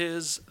friend of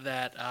his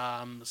that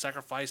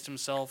sacrificed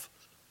himself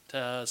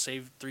to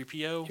save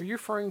 3PO. You're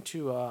referring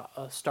to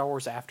Star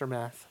Wars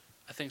Aftermath.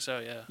 I think so.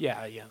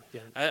 Yeah. Yeah.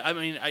 I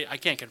mean, I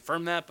can't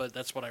confirm that, but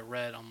that's what I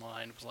read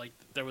online. It was like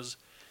there was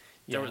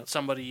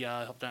somebody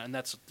helped out, and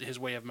that's his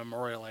way of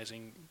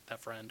memorializing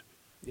that friend.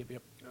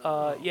 Yep.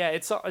 Yeah,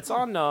 it's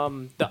on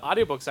the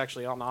audiobook's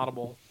actually on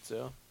Audible,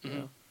 so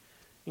you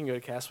can go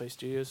to Castaway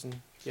Studios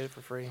and get it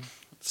for free.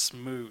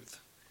 Smooth.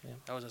 Yeah.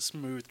 That was a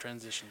smooth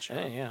transition,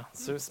 Sean. Yeah.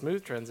 So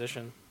smooth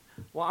transition.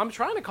 Well, I'm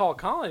trying to call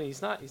Colin.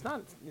 He's not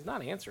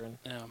answering.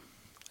 Yeah.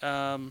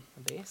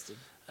 Bastard.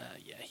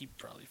 Yeah, he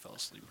probably fell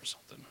asleep or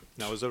something.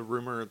 Now, is it a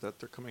rumor that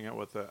they're coming out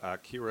with the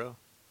Akira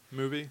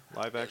movie,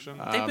 live action?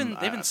 They've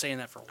been saying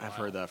that for a while. I've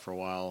heard that for a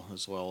while,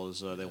 as well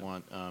as they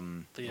want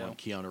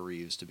Keanu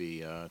Reeves to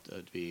be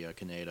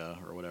Kaneda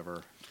or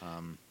whatever.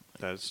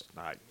 That's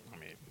not. I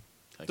mean,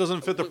 it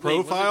doesn't fit the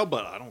profile,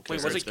 but I don't care.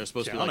 They're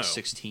supposed to be like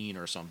 16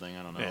 or something.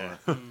 I don't know. Yeah.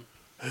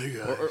 Hey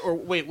guys. Or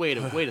wait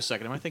a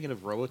second. Am I thinking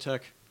of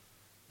Robotech?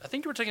 I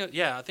think you were taking.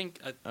 Yeah, I think.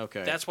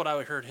 Okay. That's what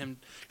I heard him.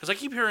 Because I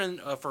keep hearing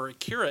for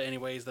Akira,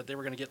 anyways, that they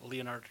were going to get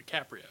Leonardo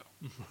DiCaprio.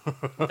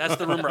 That's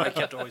the rumor I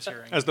kept always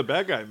hearing. As the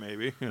bad guy,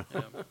 maybe. Yeah.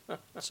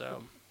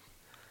 So.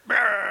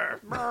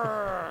 Brr,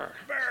 brr,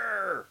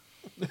 brr.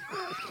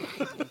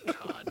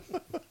 God.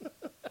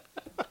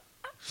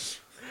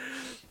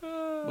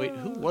 Wait,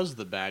 who was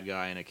the bad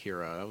guy in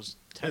Akira? That was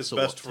His Tetsuo,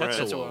 best friend.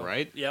 Tetsuo,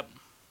 right? Yep.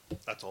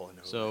 That's all I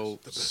know. So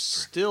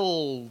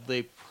still,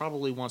 they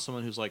probably want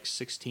someone who's like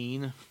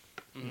 16.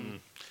 Mm-hmm.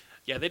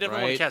 Yeah, they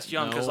definitely want to cast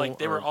young because like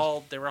they were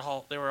all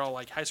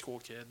like high school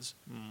kids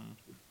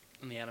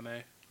in the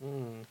anime.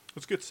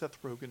 Let's get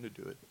Seth Rogen to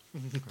do it.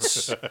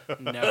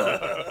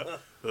 No.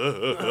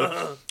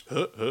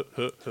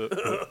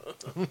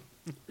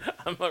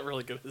 I'm not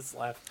really good at this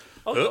laugh.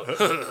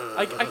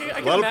 I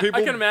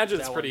can imagine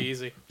it's pretty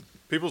easy.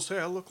 People say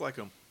I look like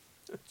him.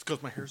 It's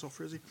because my hair's all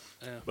frizzy.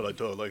 Yeah. But I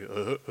talk like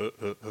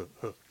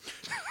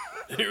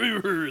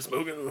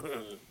smoking.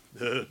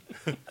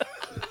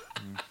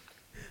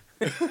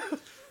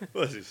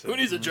 What's he saying? Who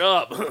needs a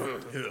job? So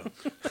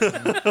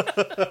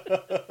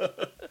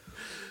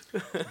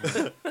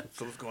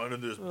let's go out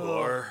in this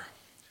bar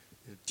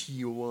in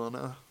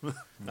Tijuana. No,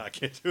 I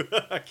can't do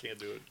it. I can't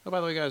do it. Oh, by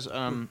the way, guys,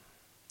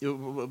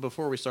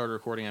 before we started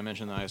recording, I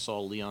mentioned that I saw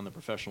Leon the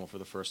Professional for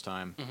the first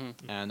time.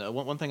 Mm-hmm. And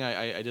one thing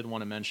I did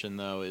want to mention,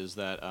 though, is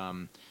that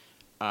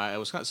I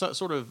was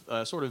sort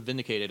of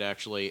vindicated,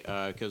 actually,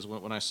 because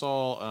when I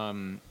saw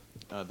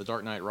The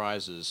Dark Knight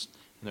Rises,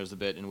 and there's the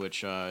bit in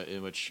which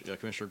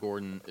Commissioner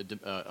Gordon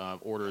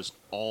orders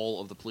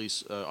all of the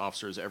police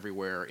officers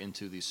everywhere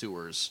into the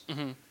sewers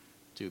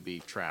to be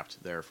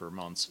trapped there for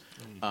months.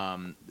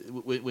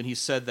 When he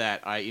said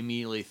that, I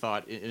immediately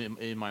thought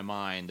in my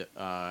mind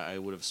I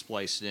would have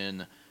spliced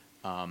in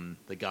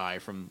the guy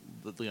from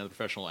the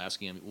Professional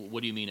asking him, "What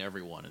do you mean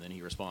everyone?" And then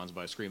he responds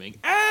by screaming,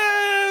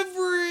 "Everyone!"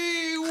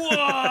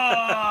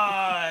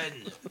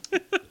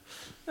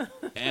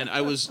 And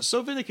I was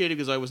so vindicated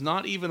because I was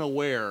not even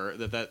aware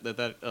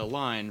that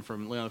line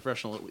from Leon the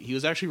Professional, he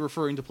was actually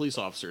referring to police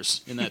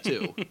officers in that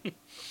too.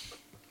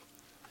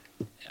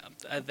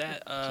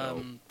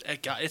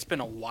 It's been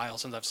a while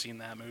since I've seen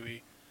that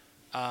movie.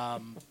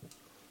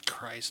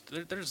 Christ,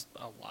 there's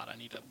a lot I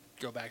need to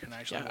go back and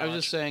actually watch. I was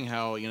just saying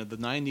how the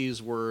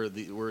 90s were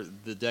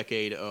the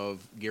decade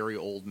of Gary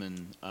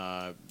Oldman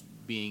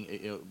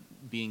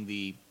being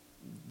the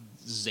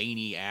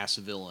zany ass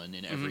villain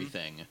in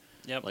everything.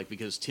 Yep. Like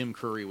because Tim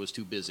Curry was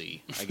too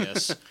busy, I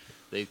guess.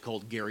 They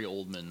called Gary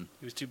Oldman.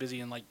 He was too busy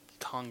in like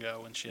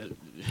Congo and shit.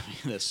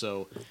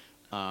 So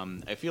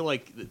I feel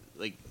like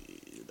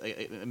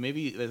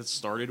maybe that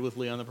started with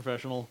Leon the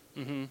Professional.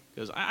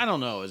 Because I don't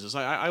know. It's just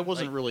I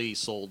wasn't really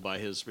sold by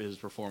his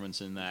performance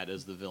in that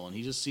as the villain.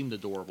 He just seemed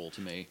adorable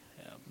to me.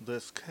 Yeah.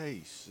 This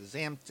case is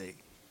empty.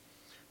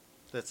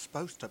 That's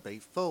supposed to be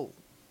full.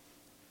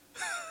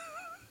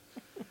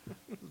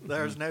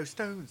 There's no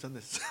stones in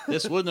this.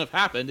 This wouldn't have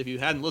happened if you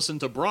hadn't listened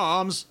to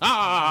Brahms.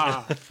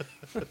 Ah!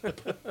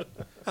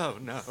 Oh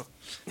no.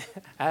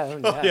 Oh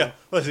no. Oh, yeah.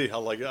 Let's see. I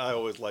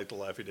always like the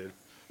laugh he did.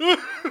 They're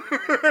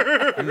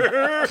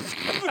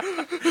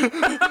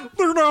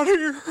not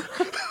here.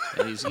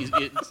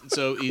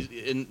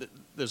 And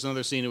there's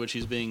another scene in which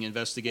he's being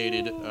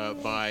investigated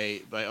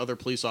by other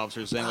police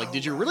officers saying, like,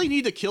 "Did you really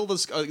need to kill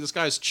this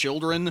guy's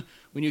children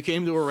when you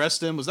came to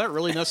arrest him? Was that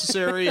really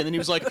necessary?" And then he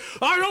was like,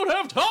 "I don't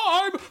have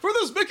time for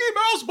this Mickey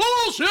Mouse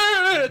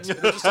bullshit!"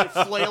 And just like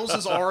flails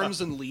his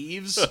arms and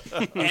leaves,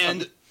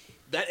 and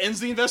that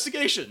ends the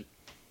investigation.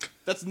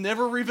 That's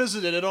never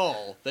revisited at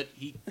all. That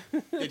he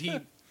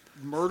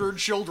murdered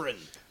children.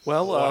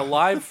 Well,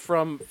 live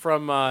from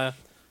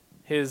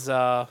his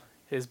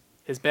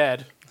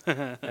bed,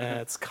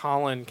 it's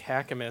Colin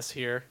Kakamis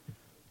here.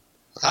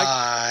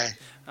 Hi.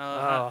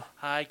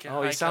 Hi.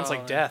 Oh, he sounds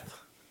like death.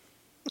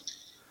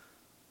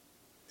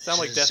 Sound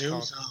like death.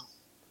 Colin.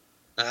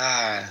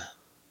 Ah.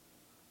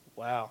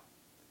 Wow,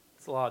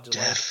 it's a lot of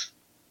delay. Death.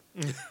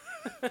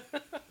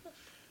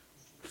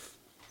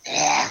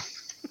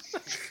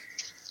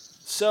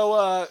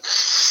 So,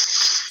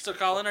 So,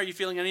 Colin, are you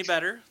feeling any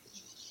better?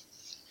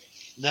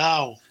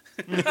 No.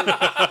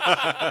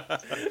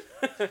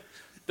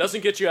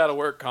 doesn't get you out of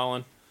work,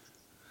 Colin.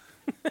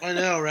 I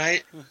know,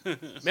 right?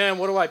 Man,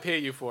 what do I pay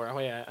you for? Oh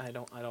yeah, I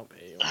don't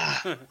pay you.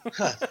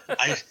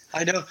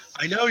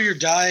 I know you're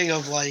dying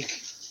of like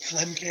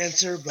phlegm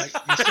cancer, but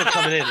you're still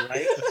coming in,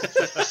 right?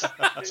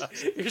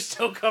 You're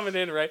still coming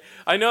in, right?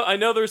 I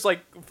know. There's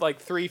like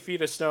 3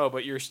 feet of snow,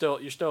 but you're still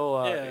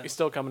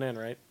coming in,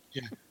 right?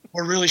 Yeah.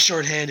 We're really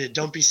short-handed.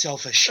 Don't be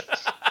selfish.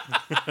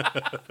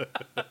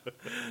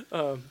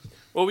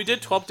 Well, we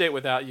did 12 date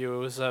without you. It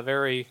was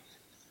very.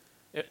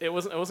 It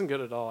wasn't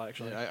good at all,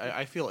 actually. Yeah,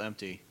 I feel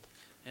empty.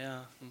 Yeah.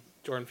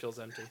 Jordan feels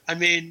empty. I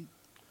mean,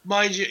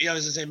 mind you, I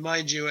was gonna say,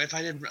 mind you, if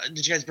I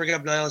did you guys bring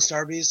up Nile and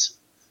Starbies?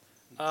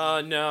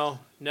 No.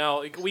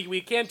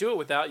 We can't do it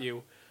without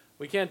you.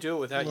 We can't do it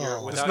without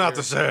your. Without It's not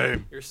the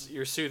same.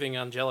 Your soothing,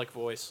 angelic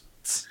voice.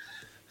 It's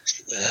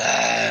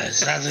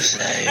not the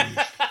same.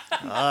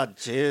 Ah,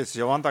 jeez,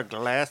 you want a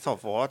glass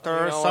of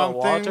water or something?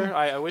 Water?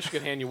 I wish I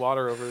could hand you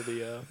water over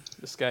the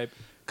Skype.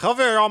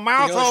 Cover your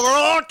mouth or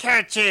we'll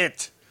catch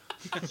it.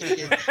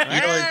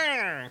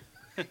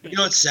 You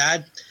know what's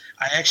sad?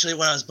 I actually,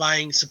 when I was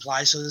buying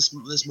supplies for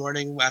this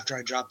morning after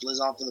I dropped Liz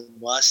off of the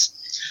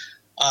bus,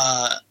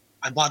 I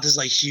bought this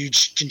like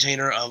huge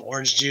container of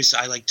orange juice.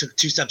 I like took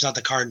 2 steps out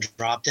the car and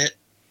dropped it.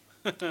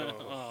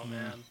 Oh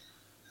man.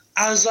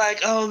 I was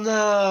like, oh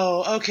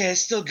no, okay,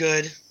 it's still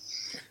good.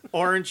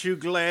 Aren't you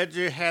glad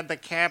you had the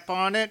cap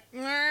on it?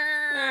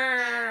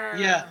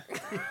 Yeah.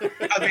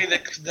 I mean,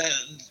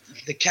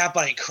 the cap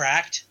on it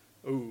cracked.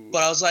 Ooh.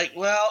 But I was like,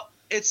 well,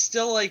 it's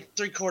still like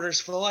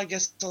 3/4 full. I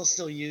guess I'll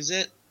still use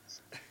it.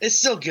 It's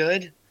still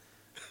good.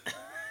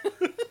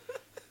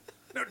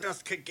 No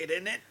dust could get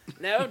in it.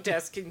 No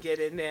dust can get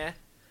in there.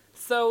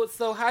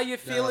 So how you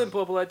feeling,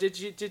 Bubba? Did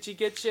you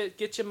get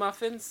your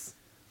muffins?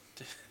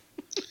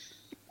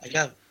 I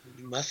got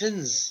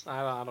muffins.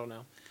 I don't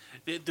know.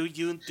 Do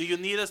you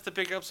need us to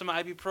pick up some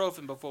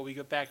ibuprofen before we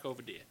get back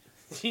over there?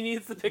 He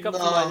needs to pick up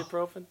some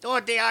ibuprofen. Oh,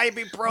 the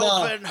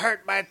ibuprofen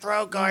hurt my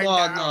throat going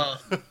down.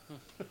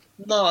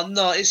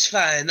 No, it's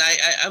fine.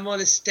 I'm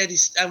on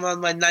I'm on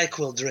my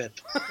Nyquil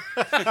drip.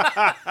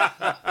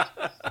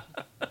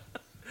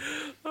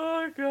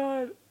 Oh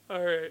God!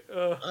 All right.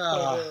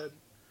 Man.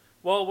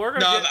 Well, we're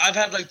gonna. No, I've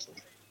had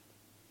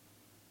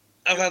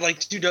like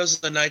 2 doses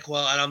of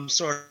Nyquil, and I'm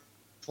sort of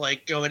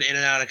like going in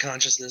and out of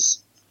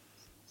consciousness.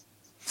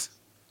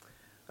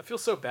 I feel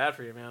so bad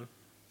for you, man.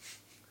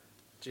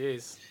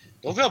 Jeez.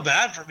 Don't feel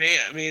bad for me.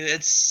 I mean,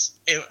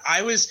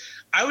 I was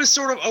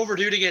sort of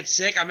overdue to get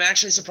sick. I'm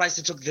actually surprised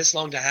it took this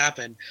long to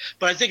happen.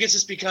 But I think it's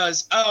just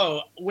because,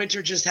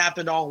 winter just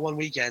happened all one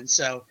weekend,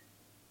 so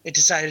it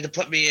decided to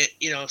put me,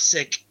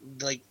 sick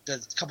like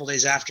the couple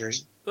days after.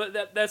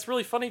 But that's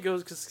really funny,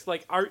 because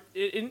like,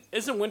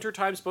 isn't winter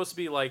time supposed to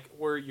be like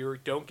where you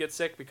don't get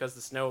sick because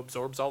the snow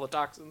absorbs all the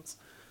toxins?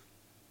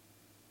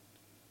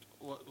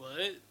 What?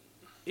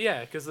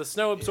 Yeah, because the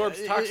snow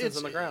absorbs toxins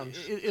in the ground.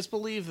 It's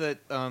believed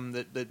that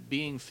that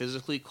being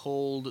physically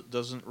cold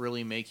doesn't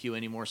really make you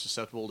any more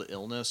susceptible to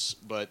illness.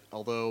 But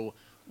although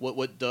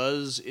what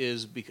does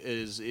is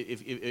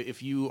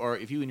if you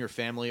and your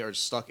family are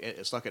stuck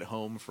at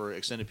home for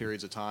extended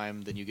periods of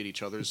time, then you get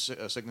each other's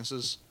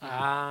sicknesses.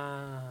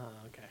 Ah,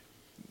 okay.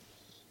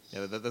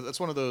 Yeah, that's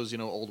one of those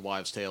old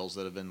wives' tales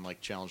that have been like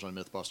challenged on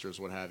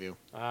MythBusters, what have you.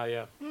 Ah,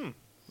 yeah.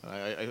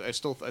 I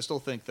still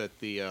think that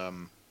the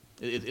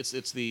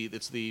it's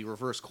the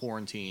reverse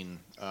quarantine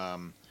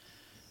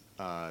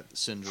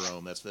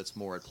syndrome that's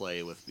more at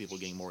play with people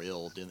getting more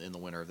ill in the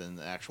winter than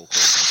the actual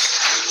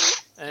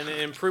coldness.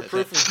 And proof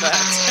of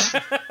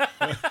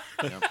that.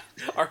 Yeah.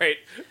 All right,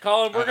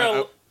 Colin, we're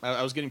gonna.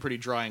 I was getting pretty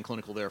dry and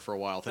clinical there for a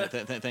while.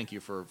 Thank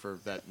you for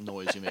that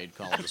noise you made,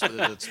 Colin.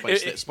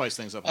 It spiced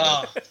things up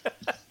a bit.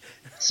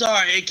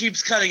 Sorry, it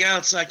keeps cutting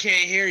out, so I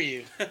can't hear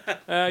you.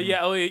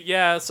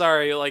 Yeah.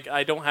 Sorry, like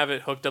I don't have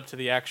it hooked up to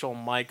the actual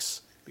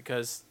mics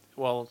because,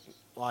 well,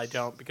 I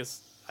don't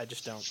because I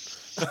just don't.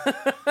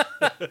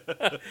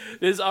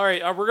 All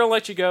right. We're gonna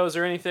let you go. Is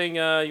there anything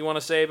you want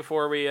to say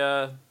before we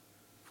let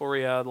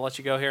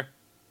you go here?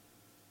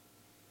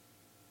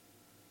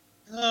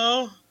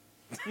 No.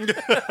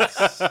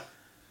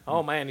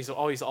 Oh man, he's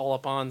always all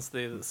up on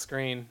the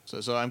screen.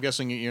 So I'm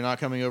guessing you're not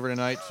coming over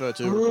tonight to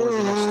record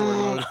the next story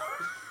mode.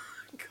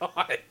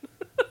 God.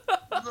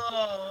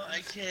 No,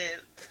 I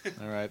can't.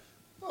 All right.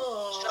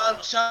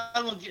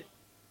 Sean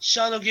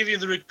will give you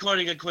the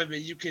recording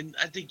equipment.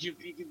 I think you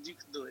can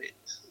do it.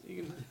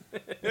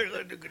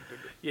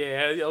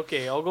 Yeah.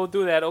 Okay. I'll go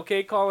do that.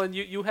 Okay, Colin.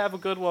 You have a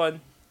good one.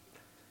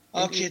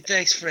 Okay.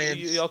 Thanks,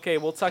 friends. Okay.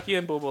 We'll tuck you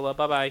in, Boobala.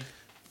 Bye.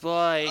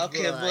 Bye.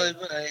 Okay. Bye.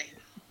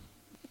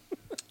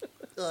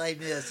 I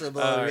miss him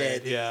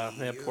already.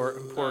 Yeah.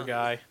 Poor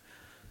guy.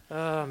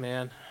 Oh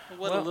man.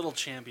 What a little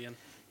champion.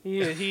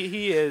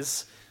 He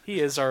is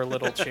our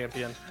little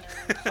champion.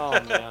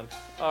 Oh man.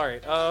 All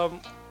right.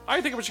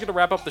 I think we're just gonna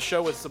wrap up the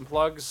show with some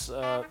plugs.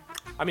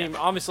 I mean,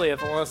 obviously,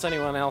 unless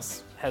anyone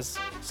else has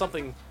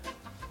something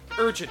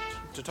urgent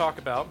to talk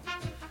about.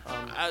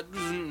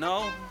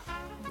 No.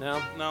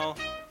 No? No.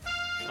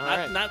 All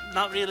right.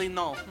 Not really,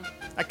 no.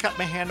 I cut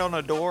my hand on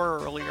a door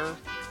earlier.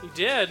 You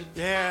did?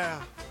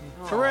 Yeah.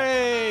 Oh.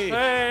 Hooray!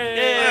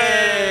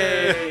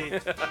 Hey!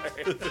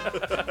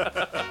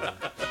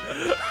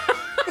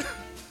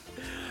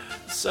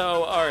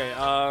 So, all right.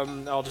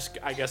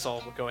 I guess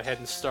I'll go ahead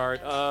and start.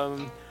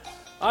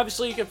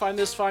 Obviously, you can find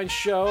this fine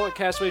show at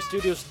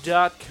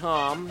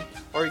castawaystudios.com,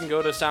 or you can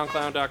go to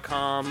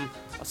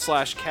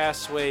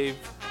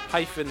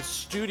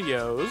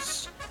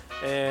soundcloud.com/castaway-studios,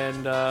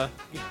 and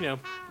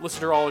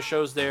listen to all the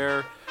shows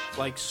there,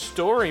 like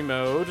Story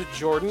Mode.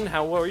 Jordan,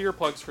 what are your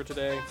plugs for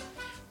today?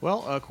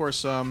 Well, of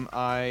course,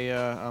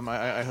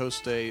 I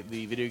host the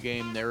video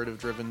game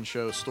narrative-driven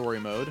show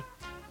Story Mode.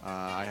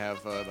 I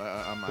have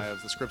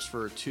the scripts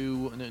for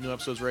 2 new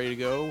episodes ready to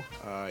go.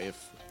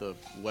 If the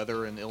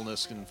weather and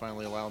illness can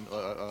finally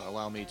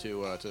allow me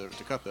to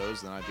cut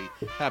those, then I'd be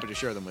happy to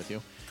share them with you.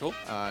 Cool.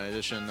 In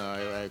addition,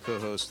 I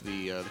co-host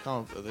the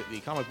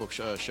comic book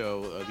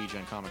show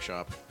VGen Comic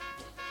Shop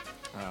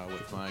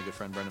with my good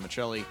friend Brendan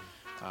Michelli.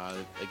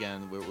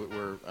 Again, we've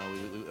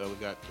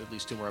got at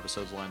least 2 more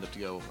episodes lined up to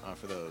go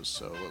for those.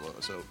 So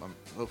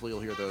hopefully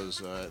you'll hear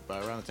those by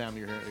around the time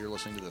you're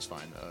listening to this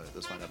fine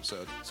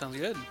episode. Sounds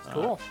good.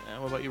 Cool.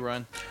 And what about you,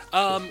 Ryan?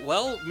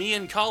 Well, me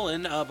and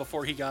Colin,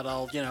 before he got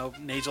all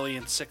nasally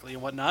and sickly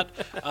and whatnot,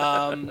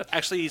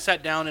 actually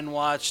sat down and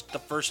watched the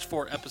first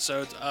 4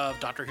 episodes of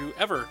Doctor Who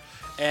ever,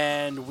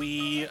 and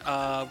we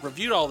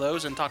reviewed all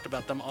those and talked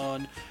about them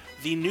on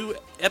the new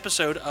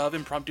episode of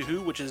Impromptu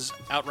Who, which is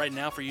out right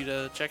now for you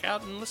to check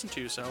out and listen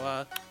to.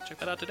 So check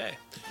that out today.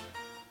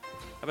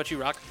 How about you,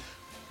 Rock?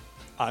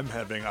 I'm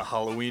having a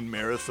Halloween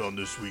marathon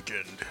this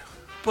weekend.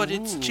 But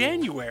it's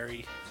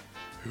January.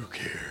 Who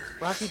cares?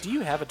 Rocky, do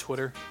you have a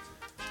Twitter?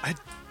 I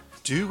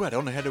do. I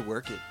don't know how to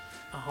work it.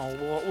 Oh,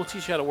 well, we'll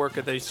teach you how to work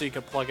it so you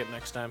can plug it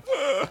next time.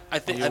 I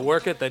think you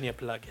work it, then you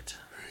plug it.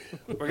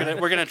 We're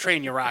gonna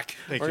train you, Rock.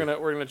 We're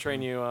gonna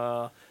train you.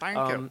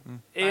 Thank you.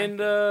 And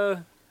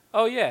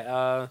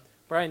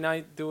Brian and I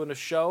doing a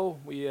show.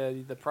 We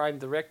the Prime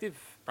Directive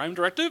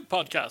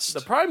podcast.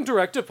 The Prime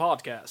Directive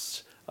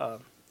podcast.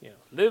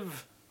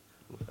 Live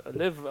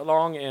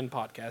along and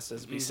podcast,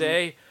 as we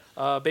say.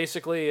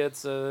 Basically,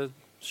 it's a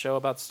show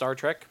about Star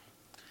Trek.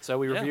 So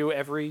we review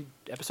every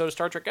episode of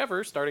Star Trek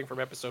ever, starting from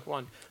episode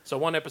 1. So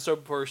 1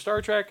 episode for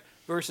Star Trek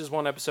versus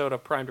 1 episode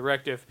of Prime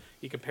Directive.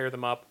 You compare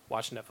them up,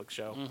 watch the Netflix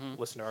show,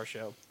 listen to our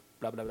show,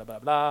 blah, blah, blah, blah,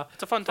 blah.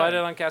 It's a fun time. Find it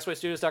on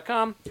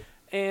castawaystudios.com.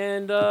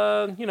 And,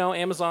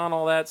 Amazon,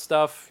 all that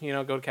stuff.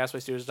 Go to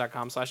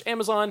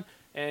castawaystudios.com/Amazon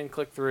and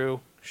click through,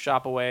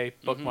 shop away,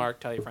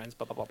 bookmark, tell your friends,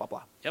 blah, blah, blah, blah,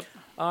 blah. Yep.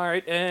 All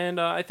right,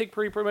 and I think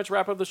pretty much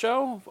wrap up the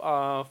show.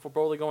 For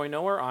Boldly Going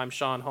Nowhere, I'm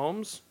Sean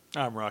Holmes.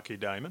 I'm Rocky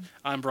Diamond.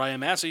 I'm Brian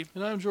Massey.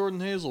 And I'm Jordan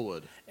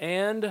Hazelwood.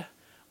 And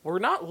we're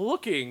not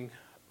looking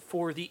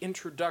for the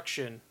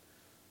introduction.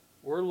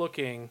 We're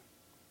looking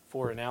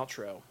for an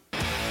outro.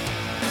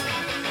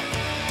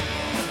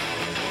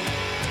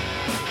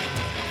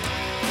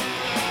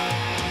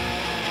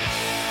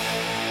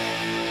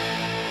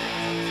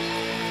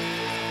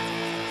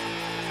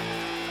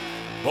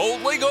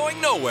 Boldly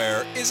Going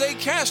Nowhere is a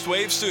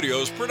Castwave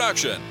Studios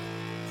production.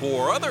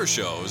 For other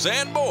shows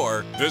and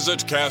more,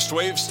 visit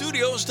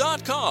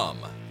castwavestudios.com.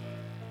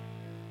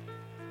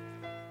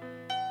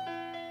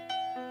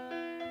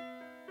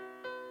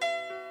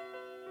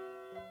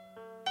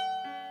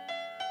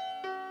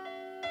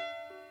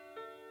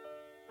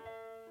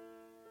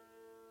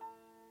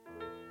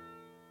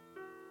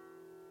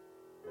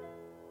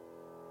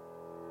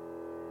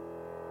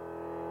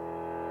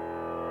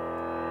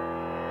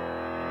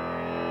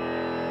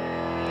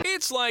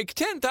 It's like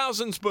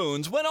 10,000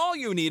 spoons when all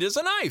you need is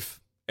a knife.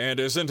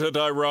 And isn't it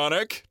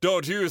ironic,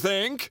 don't you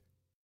think?